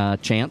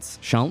 Chance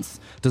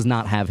does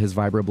not have his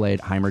vibroblade.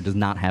 Heimer does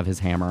not have his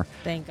hammer.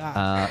 Thank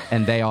God.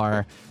 And they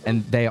are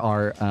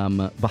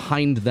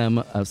behind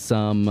them.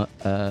 Some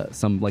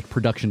like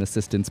production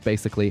assistants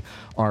basically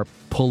are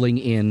pulling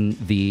in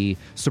the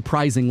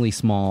surprisingly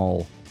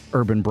small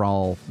urban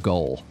brawl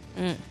goal.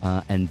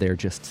 And they're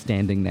just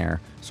standing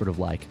there, sort of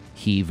like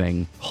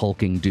heaving,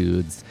 hulking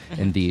dudes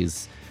in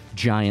these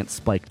giant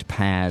spiked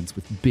pads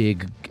with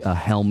big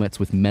helmets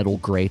with metal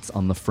grates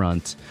on the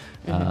front.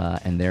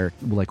 And they're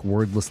like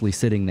wordlessly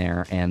sitting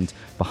there. And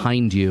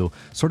behind you,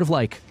 sort of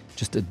like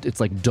it's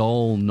like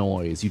dull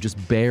noise. You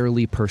just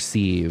barely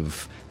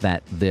perceive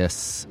that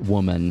this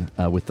woman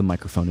with the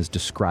microphone is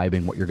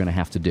describing what you're going to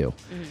have to do.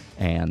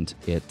 And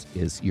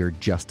you're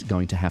just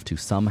going to have to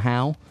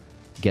somehow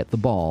get the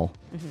ball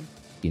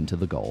into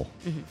the goal.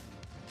 And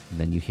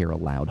then you hear a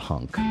loud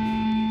hunk.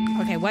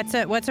 Okay,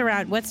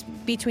 what's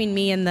between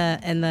me and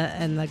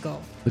the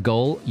goal? The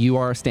goal, you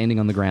are standing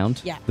on the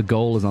ground. Yeah. The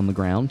goal is on the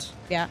ground.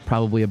 Yeah.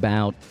 Probably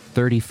about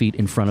 30 feet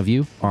in front of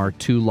you are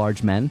two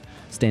large men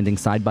standing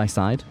side by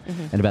side,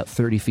 and about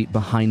 30 feet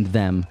behind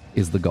them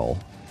is the goal.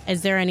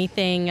 Is there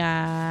anything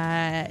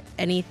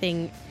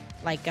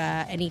like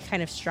any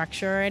kind of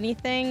structure or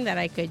anything that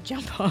I could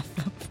jump off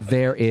of?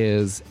 There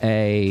is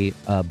a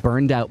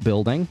burned out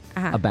building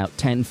about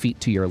 10 feet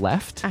to your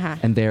left,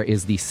 and there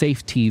is the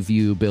Safety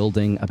View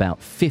building about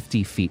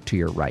 50 feet to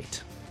your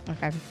right.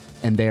 Okay.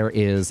 And there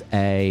is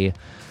a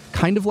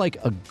kind of like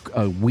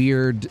a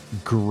weird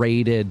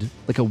grated,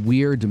 like a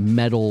weird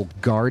metal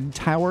guard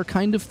tower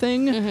kind of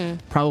thing,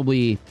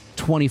 probably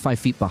 25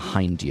 feet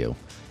behind you.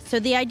 So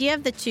the idea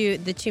of the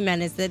two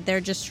men is that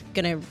they're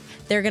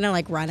gonna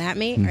like run at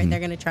me, or they're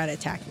gonna try to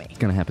attack me. It's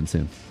going to happen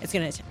soon. It's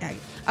gonna attack.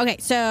 Okay,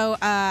 so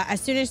as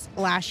soon as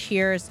Lash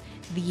hears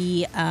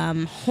the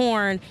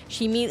horn,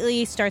 she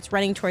immediately starts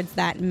running towards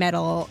that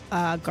metal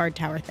guard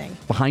tower thing.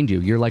 Behind you,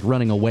 you're like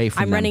running away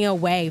from them. I'm running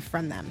away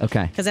from them.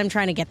 Okay. Because I'm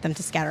trying to get them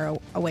to scatter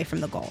away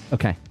from the goal.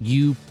 Okay.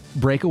 You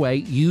break away.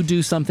 You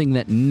do something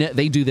that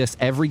they do this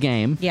every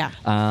game. Yeah.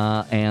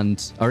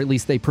 Or at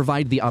least they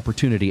provide the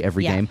opportunity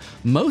every game.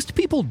 Most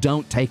people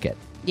don't take it.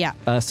 Yeah.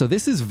 So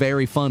this is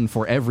very fun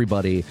for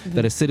everybody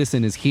that a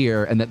citizen is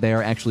here and that they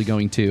are actually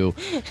going to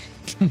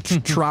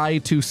try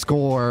to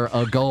score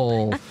a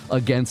goal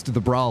against the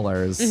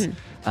brawlers.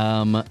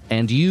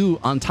 And you,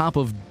 on top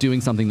of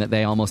doing something that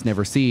they almost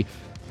never see,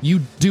 you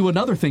do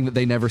another thing that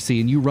they never see,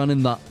 and you run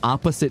in the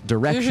opposite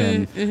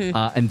direction,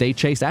 and they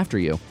chase after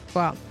you.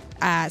 Well,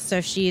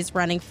 so she's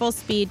running full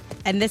speed.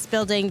 And this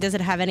building, does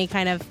it have any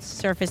kind of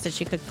surface that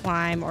she could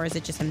climb, or is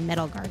it just a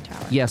metal guard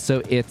tower? Yeah,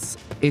 so it's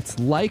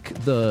like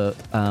the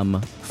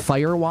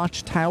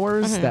Firewatch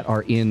towers that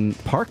are in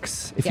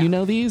parks, if you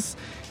know these.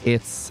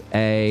 It's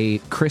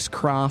a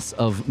crisscross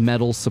of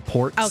metal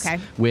supports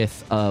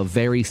with a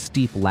very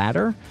steep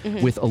ladder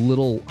with a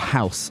little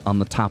house on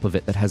the top of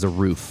it that has a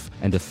roof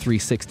and a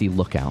 360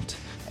 lookout.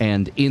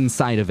 And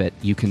inside of it,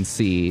 you can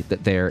see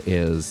that there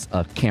is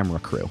a camera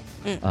crew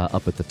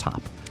up at the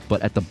top.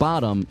 But at the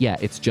bottom,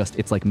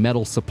 it's like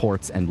metal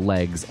supports and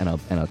legs and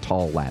a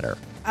tall ladder.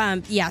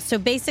 So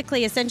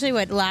basically, essentially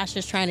what Lash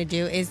is trying to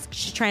do is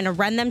she's trying to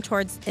run them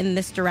towards in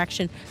this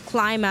direction,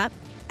 climb up,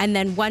 and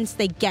then once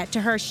they get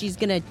to her, she's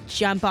going to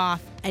jump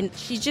off, and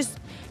she's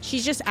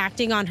just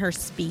acting on her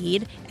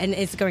speed and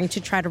is going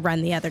to try to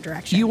run the other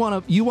direction. You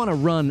want to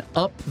run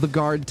up the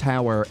guard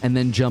tower and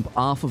then jump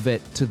off of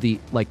it to the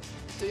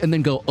and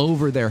then go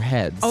over their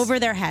heads. Over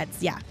their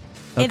heads, yeah.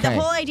 Okay. The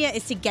whole idea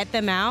is to get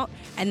them out,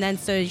 and then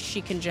so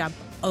she can jump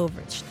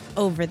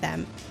over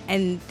them,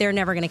 and they're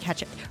never going to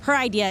catch up. Her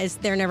idea is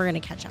they're never going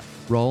to catch up.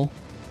 Roll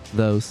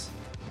those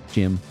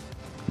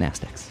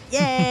gymnastics.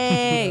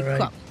 Yay! All right.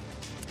 Cool.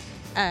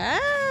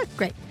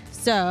 Great.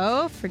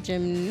 So for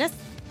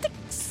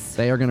gymnastics,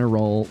 They are going to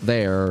roll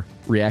their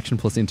reaction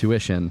plus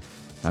intuition.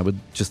 I would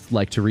just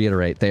like to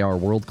reiterate, they are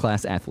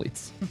world-class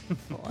athletes.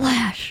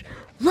 Lash,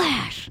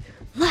 lash,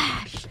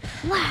 lash,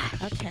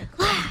 lash. Okay.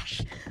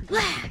 Lash,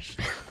 lash.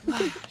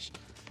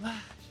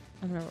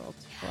 I'm gonna roll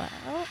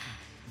 12.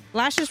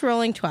 Lash is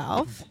rolling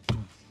 12.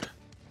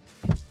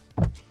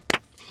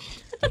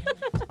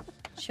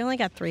 She only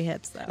got 3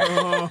 hits though.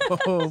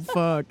 Oh,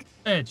 fuck.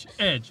 Edge.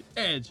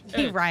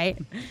 Right.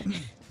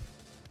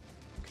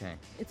 Okay.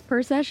 It's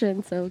per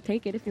session, so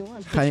take it if you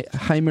want.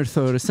 Heimer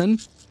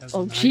Thoresen,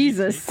 Oh,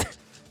 Jesus.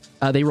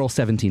 they roll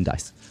 17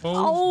 dice.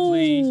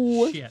 Holy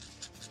Oh. shit.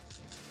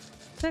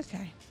 It's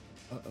okay.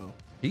 Uh-oh.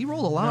 He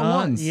rolled a lot of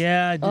ones.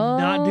 Yeah, did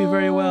not do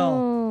very well.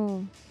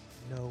 Oh.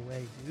 No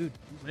way, dude.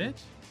 Glitch?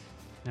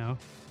 No.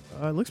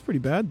 It looks pretty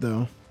bad,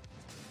 though.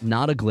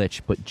 Not a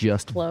glitch, but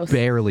just Close.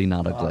 barely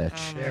not a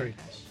glitch. Very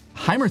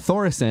Heimer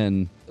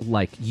Thoresen,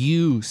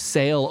 you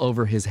sail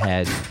over his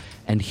head,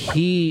 and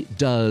he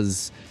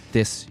does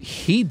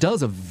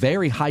a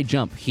very high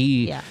jump.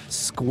 He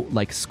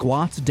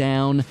squats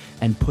down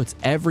and puts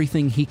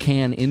everything he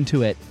can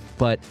into it.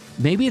 But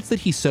maybe it's that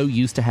he's so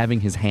used to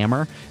having his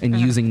hammer and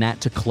using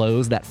that to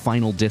close that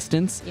final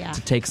distance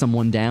to take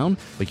someone down,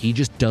 but he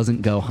just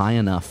doesn't go high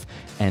enough.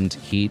 And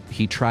he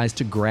tries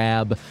to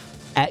grab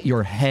at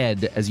your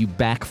head as you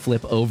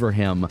backflip over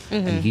him,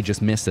 and he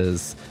just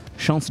misses.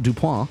 Chance du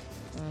point.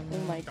 Oh,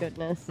 my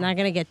goodness. Not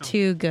gonna get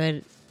too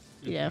good.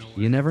 Yeah.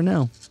 You never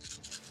know.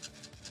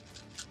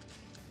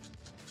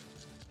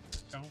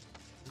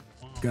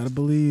 Gotta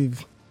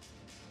believe.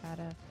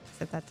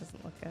 Except that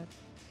doesn't look good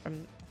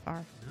from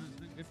afar.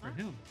 Good for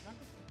him.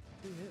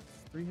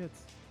 3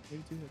 hits.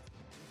 Maybe 2 hits.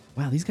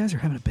 Wow, these guys are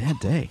having a bad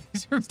day.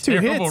 These are 2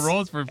 terrible hits.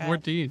 rolls for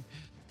 14.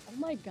 Oh,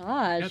 my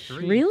gosh. Got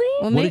 3.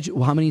 Really?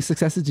 Well, How many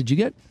successes did you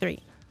get? 3.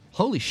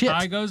 Holy shit.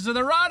 Tie goes to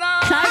the runner!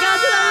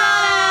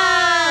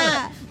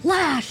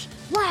 Lash,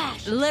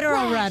 lash.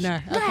 Literal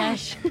runner. Okay.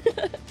 Lash.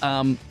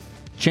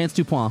 Chance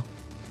Dupont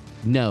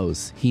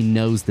knows. He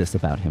knows this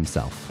about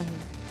himself.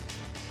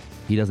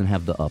 He doesn't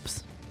have the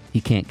ups.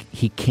 He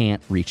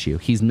can't reach you.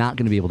 He's not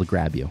going to be able to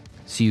grab you.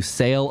 So you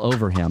sail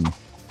over him.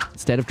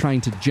 Instead of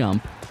trying to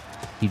jump,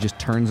 he just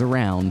turns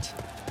around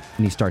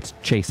and he starts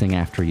chasing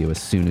after you as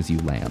soon as you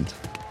land.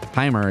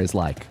 Heimer is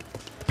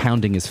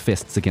pounding his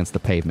fists against the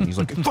pavement. He's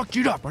like, I fucked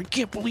you up. I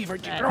can't believe I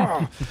did.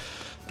 Oh.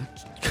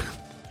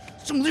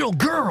 Some little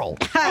girl.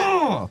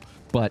 Oh.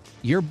 But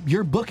you're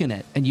booking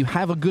it and you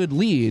have a good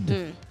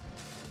lead.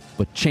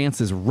 But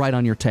Chance is right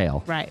on your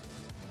tail. Right.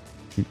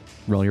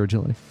 Roll your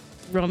agility.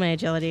 Roll my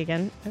agility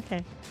again.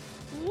 Okay.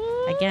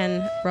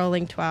 Again,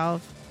 rolling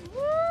 12.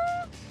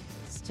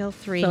 Still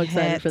 3 So hits.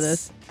 excited for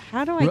this.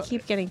 How do I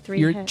keep getting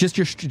 3 hits?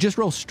 Just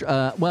roll.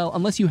 Well,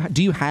 unless you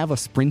do you have a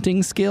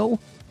sprinting skill?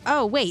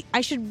 Oh, wait.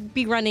 I should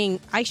be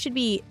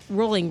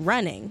rolling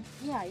running.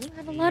 Yeah, you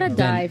have a lot of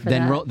die for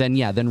that.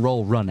 Then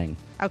roll running.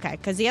 Okay,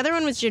 because the other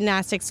one was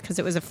gymnastics because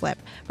it was a flip.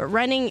 But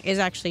running is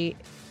actually,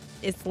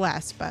 it's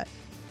less, but.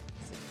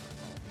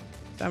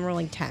 So I'm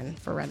rolling 10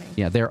 for running.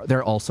 Yeah,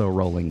 they're also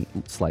rolling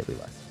slightly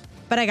less.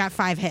 But I got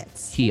 5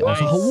 hits. He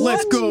also.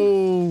 Let's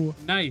go.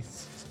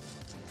 Nice.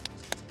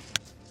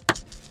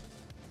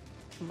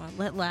 Come on,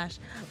 let Lash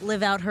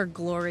live out her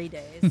glory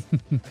days.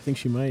 I think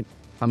she might.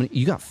 How many?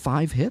 You got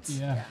 5 hits?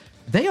 Yeah.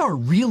 They are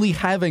really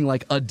having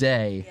a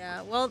day.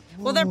 Yeah, well,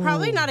 they're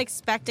probably not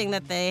expecting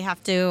that they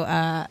have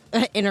to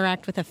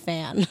interact with a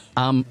fan.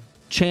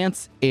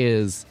 Chance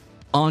is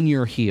on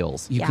your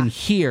heels. You Yeah. can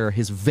hear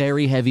his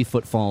very heavy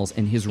footfalls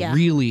and his Yeah.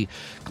 really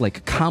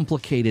like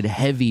complicated,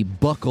 heavy,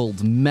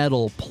 buckled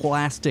metal,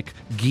 plastic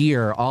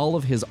gear, all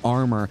of his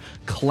armor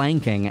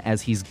clanking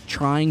as he's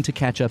trying to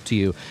catch up to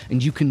you.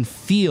 And you can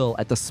feel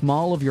at the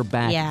small of your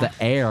back Yeah. the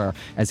air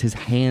as his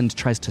hand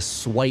tries to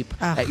swipe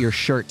at your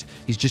shirt.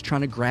 He's just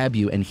trying to grab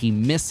you and he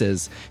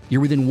misses.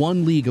 You're within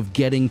 1 league of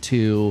getting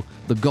to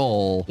the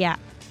goal. Yeah.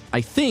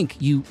 I think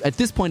at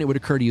this point, it would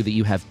occur to you that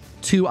you have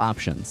 2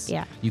 options.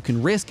 Yeah. You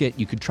can risk it.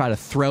 You could try to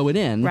throw it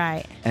in.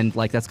 Right. And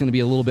like that's going to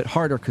be a little bit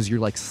harder because you're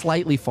like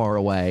slightly far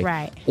away.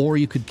 Right. Or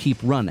you could keep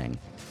running.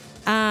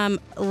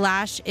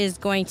 Lash is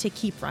going to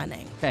keep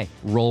running. Okay.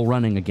 Roll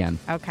running again.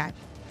 Okay.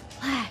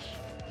 Lash,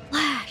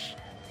 lash,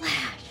 lash,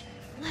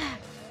 lash,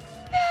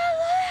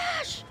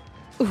 lash.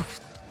 Oof.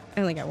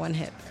 I only got 1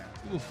 hit.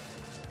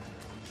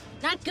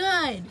 Not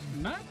good.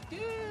 Not good.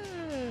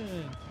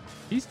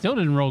 He still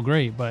didn't roll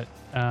great, but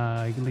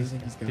at least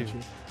He's got you.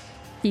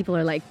 People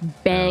are like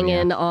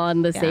banging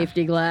on the Yeah.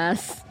 safety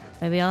glass.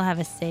 Maybe I'll have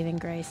a saving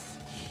grace.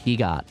 He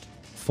got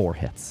 4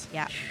 hits.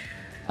 Yeah.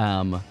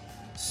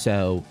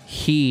 So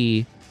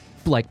he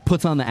like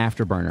puts on the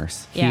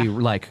afterburners. Yeah.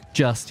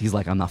 He's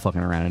like, I'm not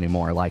fucking around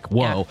anymore. Like,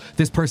 whoa, Yeah.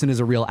 this person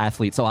is a real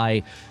athlete. So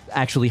I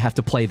actually have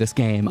to play this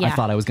game. I Yeah.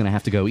 thought I was going to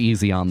have to go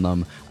easy on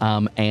them.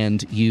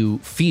 And you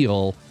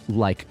feel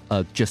like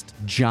just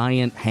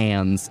giant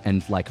hands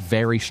and like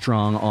very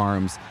strong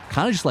arms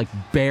kind of just like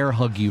bear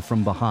hug you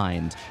from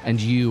behind.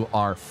 And you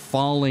are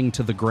falling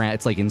to the ground.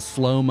 It's like in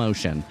slow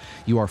motion.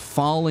 You are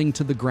falling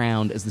to the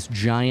ground as this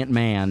giant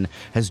man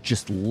has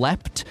just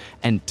leapt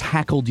and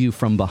tackled you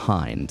from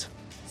behind.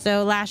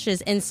 So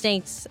Lash's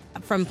instincts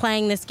from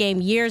playing this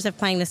game, years of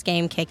playing this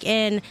game, kick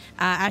in.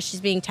 As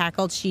she's being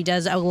tackled, she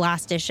does a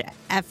last-ditch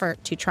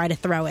effort to try to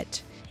throw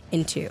it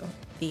into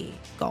the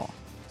goal.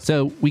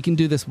 So we can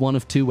do this one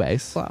of 2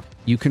 ways. Whoa.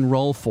 You can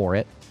roll for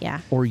it.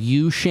 Yeah. Or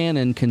you,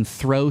 Shannon, can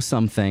throw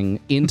something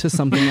into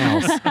something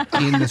else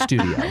in the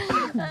studio.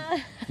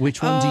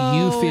 Which one do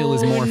you feel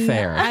is more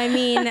fair? I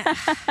mean,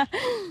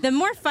 the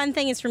more fun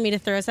thing is for me to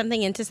throw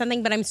something into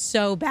something, but I'm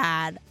so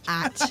bad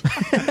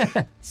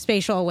at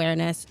spatial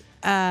awareness.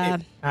 I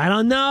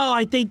don't know.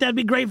 I think that'd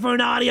be great for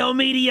an audio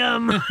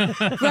medium.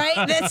 Right?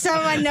 That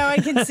someone no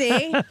one can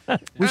see.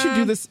 We should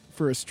do this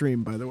for a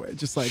stream, by the way.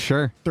 Just like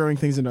Sure. throwing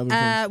things into other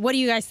things. What do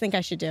you guys think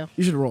I should do?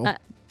 You should roll. I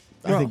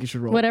think you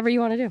should roll. Whatever you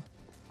want to do.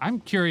 I'm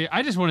curious.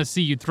 I just want to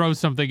see you throw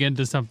something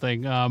into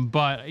something.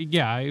 But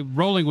yeah,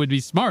 rolling would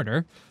be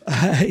smarter.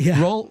 Yeah.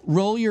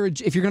 Roll your.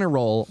 If you're gonna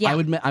roll, Yeah.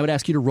 I would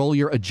ask you to roll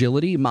your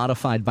agility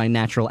modified by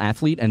natural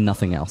athlete and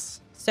nothing else.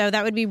 So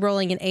that would be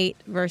rolling an 8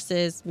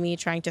 versus me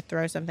trying to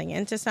throw something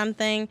into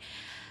something.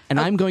 And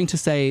I'm going to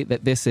say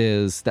that this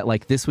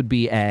would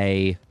be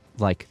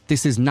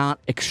this is not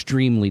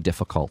extremely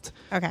difficult.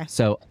 Okay.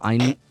 So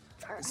I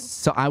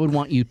would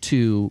want you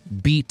to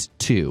beat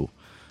 2.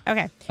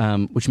 Okay.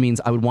 Which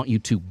means I would want you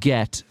to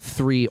get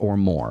 3 or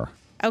more.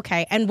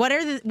 Okay. And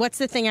what's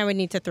the thing I would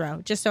need to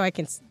throw, just so I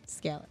can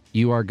scale it?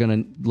 You are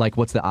gonna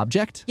what's the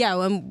object? Yeah.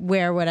 And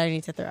where would I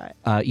need to throw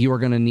it? You are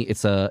gonna need.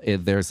 There's a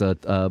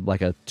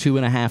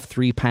 2.5,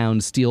 3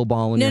 pound steel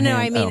ball in your No.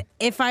 hand. I mean,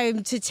 if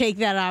I'm to take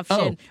that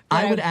option,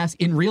 I would ask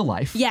in real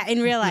life. Yeah,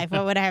 in real life,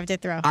 what would I have to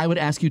throw? I would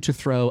ask you to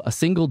throw a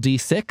single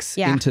D6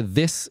 Yeah. into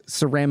this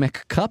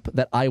ceramic cup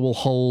that I will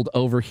hold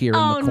over here in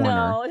the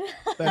corner.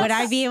 Would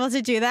I be able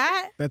to do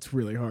that? That's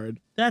really hard.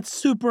 That's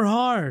super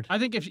hard. I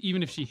think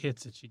even if she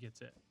hits it, she gets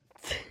it.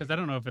 Because I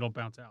don't know if it'll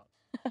bounce out.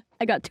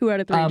 I got 2 out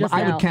of 3 just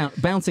I now. would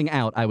count bouncing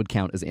out. I would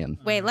count as in.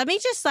 Wait, let me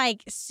just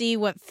see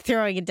what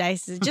throwing a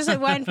dice is. Just like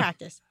one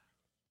practice.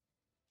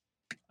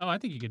 Oh, I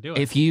think you could do it.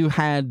 If you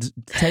had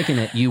taken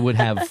it, you would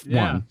have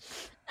Yeah. won.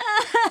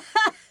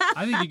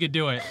 I think you could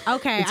do it.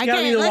 Okay, It's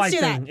gotta be the let's white do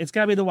thing. that. It's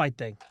gotta be the white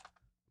thing.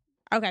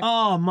 Okay.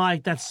 Oh,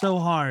 Mike, that's so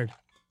hard.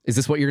 Is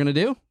this what you're gonna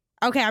do?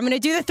 Okay, I'm gonna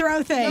do the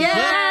throw thing.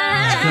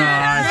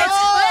 God.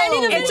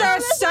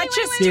 It's such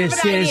a stupid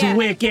This idea. is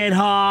wicked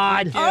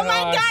hard. Oh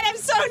my god, I'm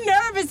so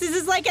nervous. This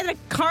is like at a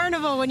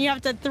carnival when you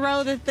have to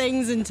throw the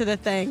things into the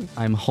thing.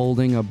 I'm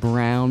holding a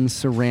brown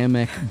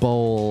ceramic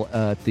bowl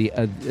at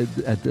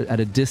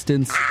a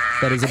distance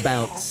that is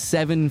about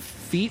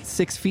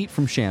 6 feet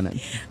from Shannon.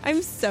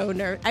 I'm so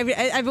nervous.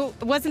 I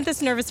wasn't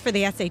this nervous for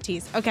the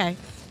SATs. Okay.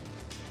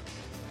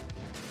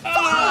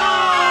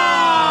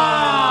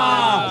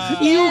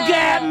 You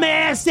got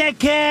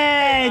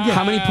massacred.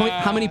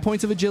 How many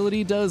points of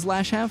agility does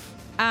Lash have?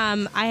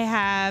 I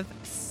have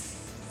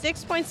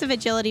 6 points of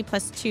agility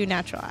plus 2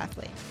 natural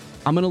athlete.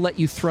 I'm gonna let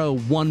you throw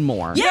one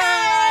more. Yay!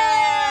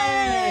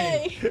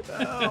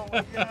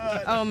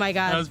 Oh my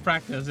That god. was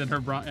practice in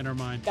her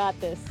mind. Got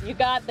this. You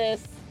got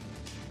this.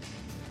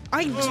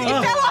 It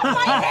fell off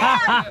my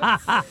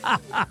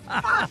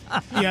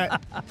hair. Yeah.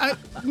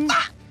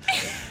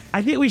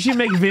 I think we should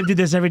make Viv do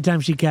this every time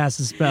she casts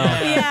a spell.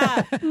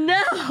 Yeah.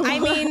 No. I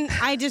mean,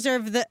 I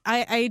deserve the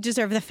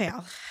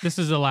fail. This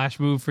is a Lash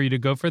move for you to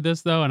go for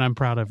this, though, and I'm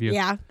proud of you.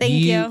 Yeah. Thank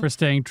you. For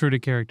staying true to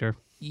character.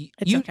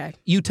 It's okay.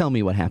 You tell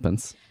me what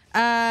happens.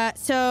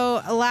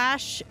 So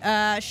Lash,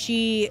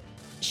 she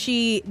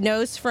she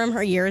knows from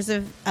her years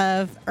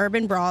of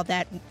urban brawl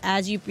that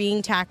as you're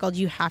being tackled,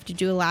 you have to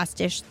do a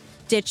last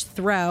ditch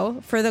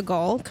throw for the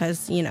goal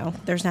because,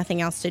 there's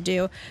nothing else to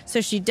do.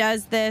 So she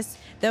does this,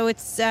 though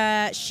it's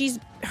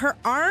her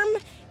arm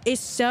is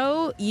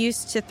so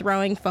used to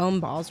throwing foam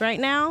balls right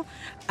now.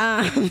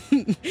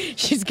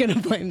 She's going to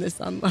blame this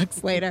on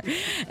Lux later.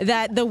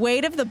 That the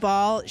weight of the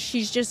ball,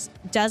 she just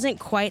doesn't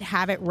quite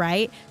have it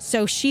right.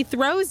 So she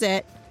throws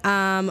it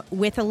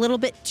with a little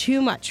bit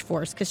too much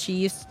force because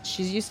she's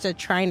used to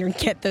trying to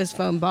get those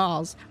foam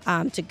balls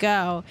to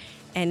go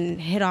and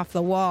hit off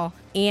the wall.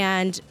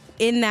 And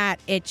in that,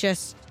 it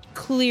just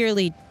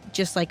clearly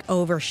just like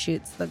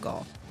overshoots the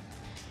goal.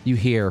 You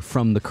hear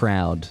from the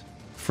crowd,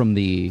 from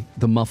the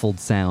muffled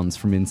sounds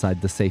from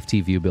inside the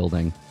Safety View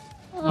building.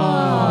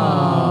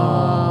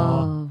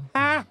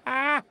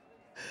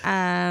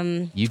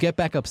 You get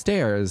back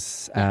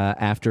upstairs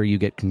after you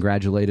get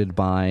congratulated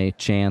by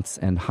Chance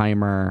and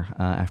Heimer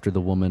after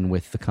the woman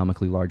with the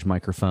comically large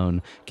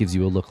microphone gives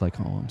you a look like,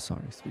 oh, I'm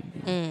sorry,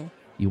 sweetie.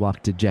 You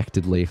walk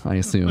dejectedly, I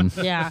assume,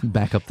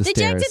 back up the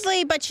stairs.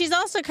 Dejectedly, but she's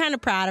also kind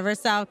of proud of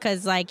herself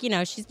because,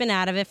 she's been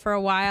out of it for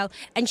a while.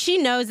 And she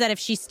knows that if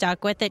she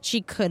stuck with it, she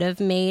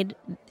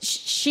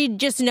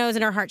just knows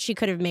in her heart she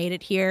could have made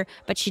it here,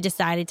 but she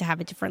decided to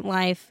have a different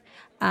life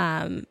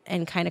and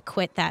kind of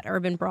quit that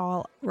urban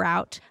brawl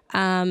route.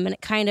 And it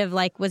kind of,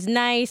 was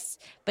nice.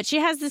 But she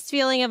has this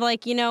feeling of,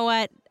 you know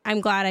what? I'm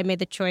glad I made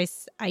the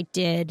choice I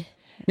did.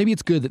 Maybe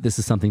it's good that this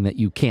is something that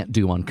you can't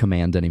do on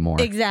command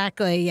anymore.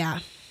 Exactly, yeah.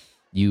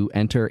 You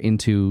enter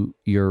into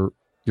your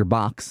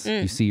box.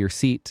 You see your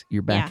seat.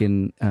 You're back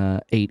in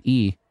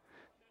 8E.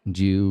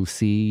 Do you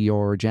see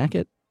your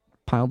jacket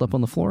piled up on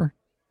the floor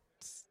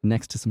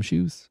next to some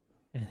shoes?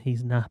 And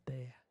he's not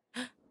there.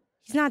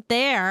 He's not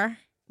there.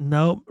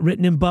 Nope,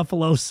 written in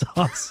buffalo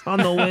sauce on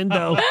the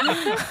window.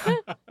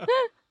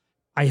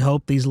 I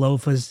hope these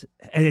loafers,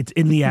 and it's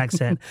in the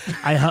accent.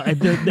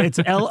 It's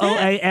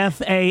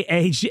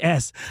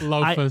Loafahs.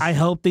 Loafers. I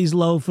hope these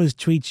loafers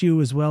treat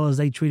you as well as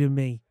they treated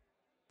me.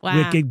 Wow.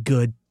 Wicked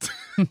good.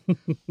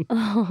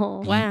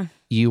 Oh. Wow.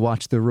 You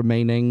watch the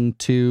remaining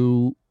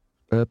 2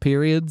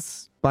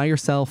 periods by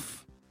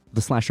yourself.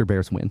 The Slasher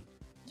Bears win.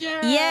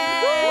 Yay!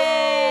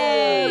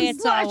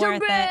 It's all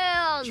worth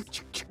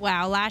it.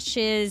 Wow,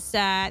 Lash's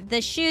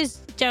the shoes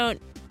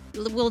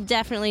will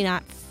definitely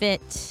not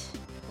fit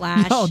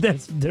Lash. No,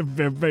 they're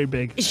very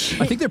big.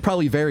 I think they're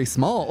probably very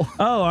small.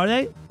 Oh, are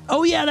they?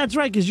 Oh, yeah, that's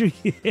right, because you're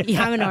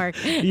I'm an orc.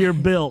 You're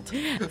built.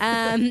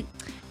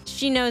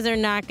 She knows they're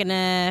not going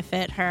to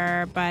fit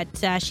her, but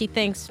she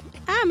thinks,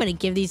 I'm going to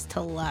give these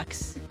to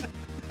Lux.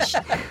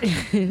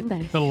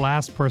 The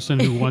last person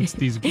who wants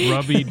these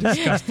grubby,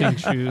 disgusting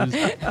shoes.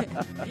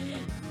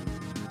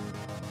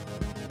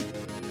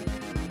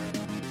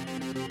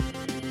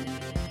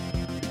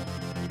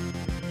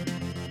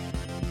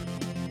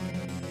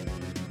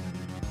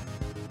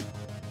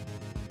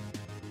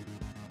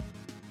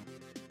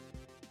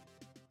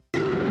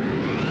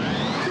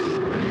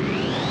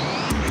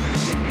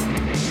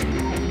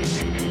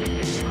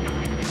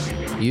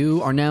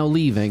 You are now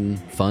leaving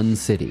Fun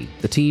City.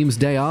 The team's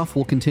day off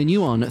will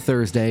continue on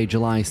Thursday,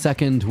 July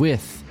 2nd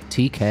with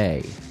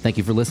TK. Thank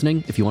you for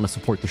listening. If you want to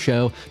support the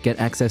show, get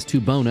access to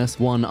bonus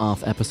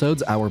one-off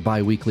episodes, our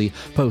bi-weekly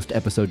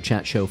post-episode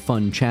chat show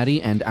Fun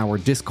Chatty, and our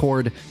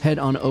Discord, head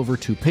on over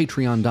to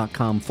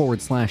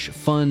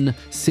patreon.com/Fun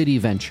City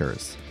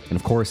Ventures. And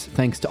of course,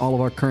 thanks to all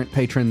of our current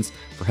patrons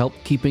for help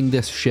keeping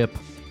this ship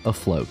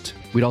afloat.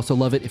 We'd also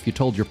love it if you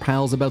told your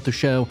pals about the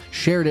show,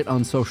 shared it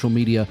on social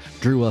media,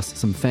 drew us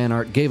some fan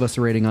art, gave us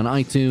a rating on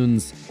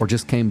iTunes, or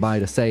just came by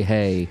to say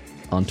hey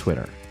on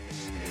Twitter.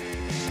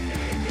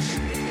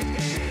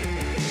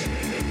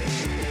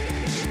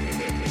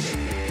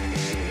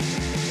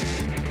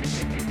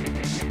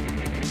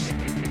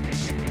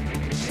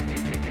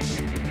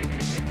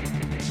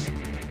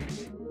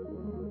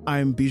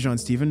 I'm Bijan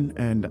Steven,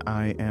 and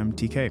I am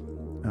TK.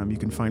 You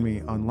can find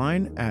me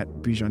online at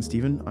Bijan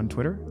Steven on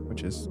Twitter,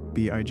 which is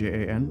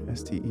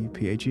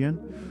BIJANSTEPHEN,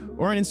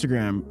 or on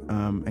Instagram,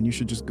 and you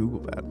should just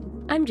Google that.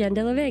 I'm Jen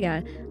De La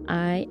Vega.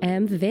 I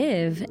am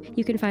Viv.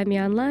 You can find me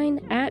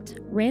online at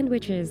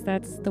Randwiches.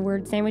 That's the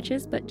word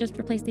sandwiches, but just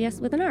replace the S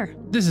with an R.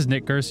 This is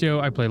Nick Guercio.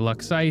 I play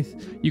Lux Scythe.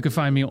 You can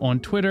find me on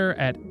Twitter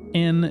at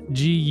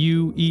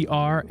NGUERSH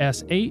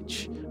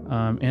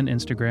and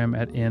Instagram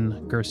at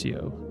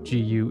NGuercio,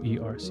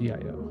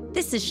 GUERCIO.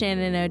 This is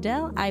Shannon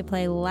Odell. I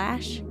play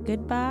Lash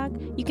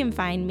Goodbog. You can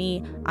find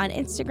me on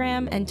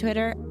Instagram and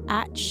Twitter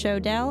at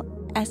Shodell,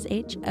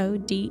 SHODELL.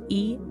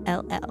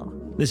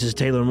 This is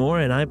Taylor Moore,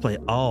 and I play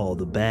all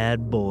the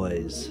bad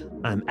boys.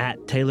 I'm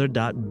at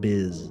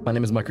Taylor.biz. My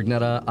name is Mike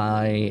Rignetta.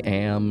 I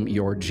am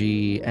your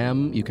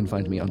GM. You can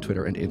find me on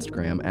Twitter and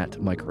Instagram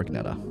at Mike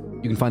Rignetta.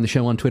 You can find the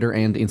show on Twitter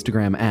and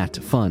Instagram at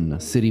Fun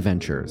City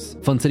Ventures.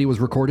 Fun City was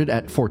recorded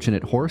at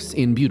Fortunate Horse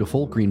in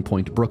beautiful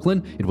Greenpoint,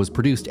 Brooklyn. It was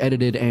produced,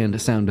 edited,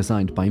 and sound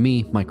designed by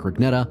me, Mike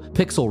Rugnetta.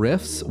 Pixel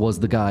Riffs was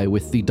the guy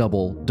with the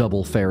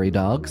double fairy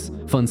dogs.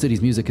 Fun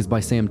City's music is by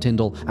Sam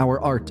Tyndall.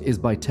 Our art is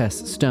by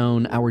Tess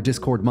Stone. Our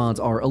Discord mods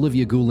are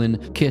Olivia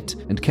Goulin, Kit,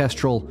 and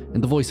Kestrel.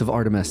 And the voice of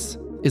Artemis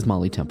is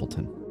Molly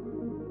Templeton.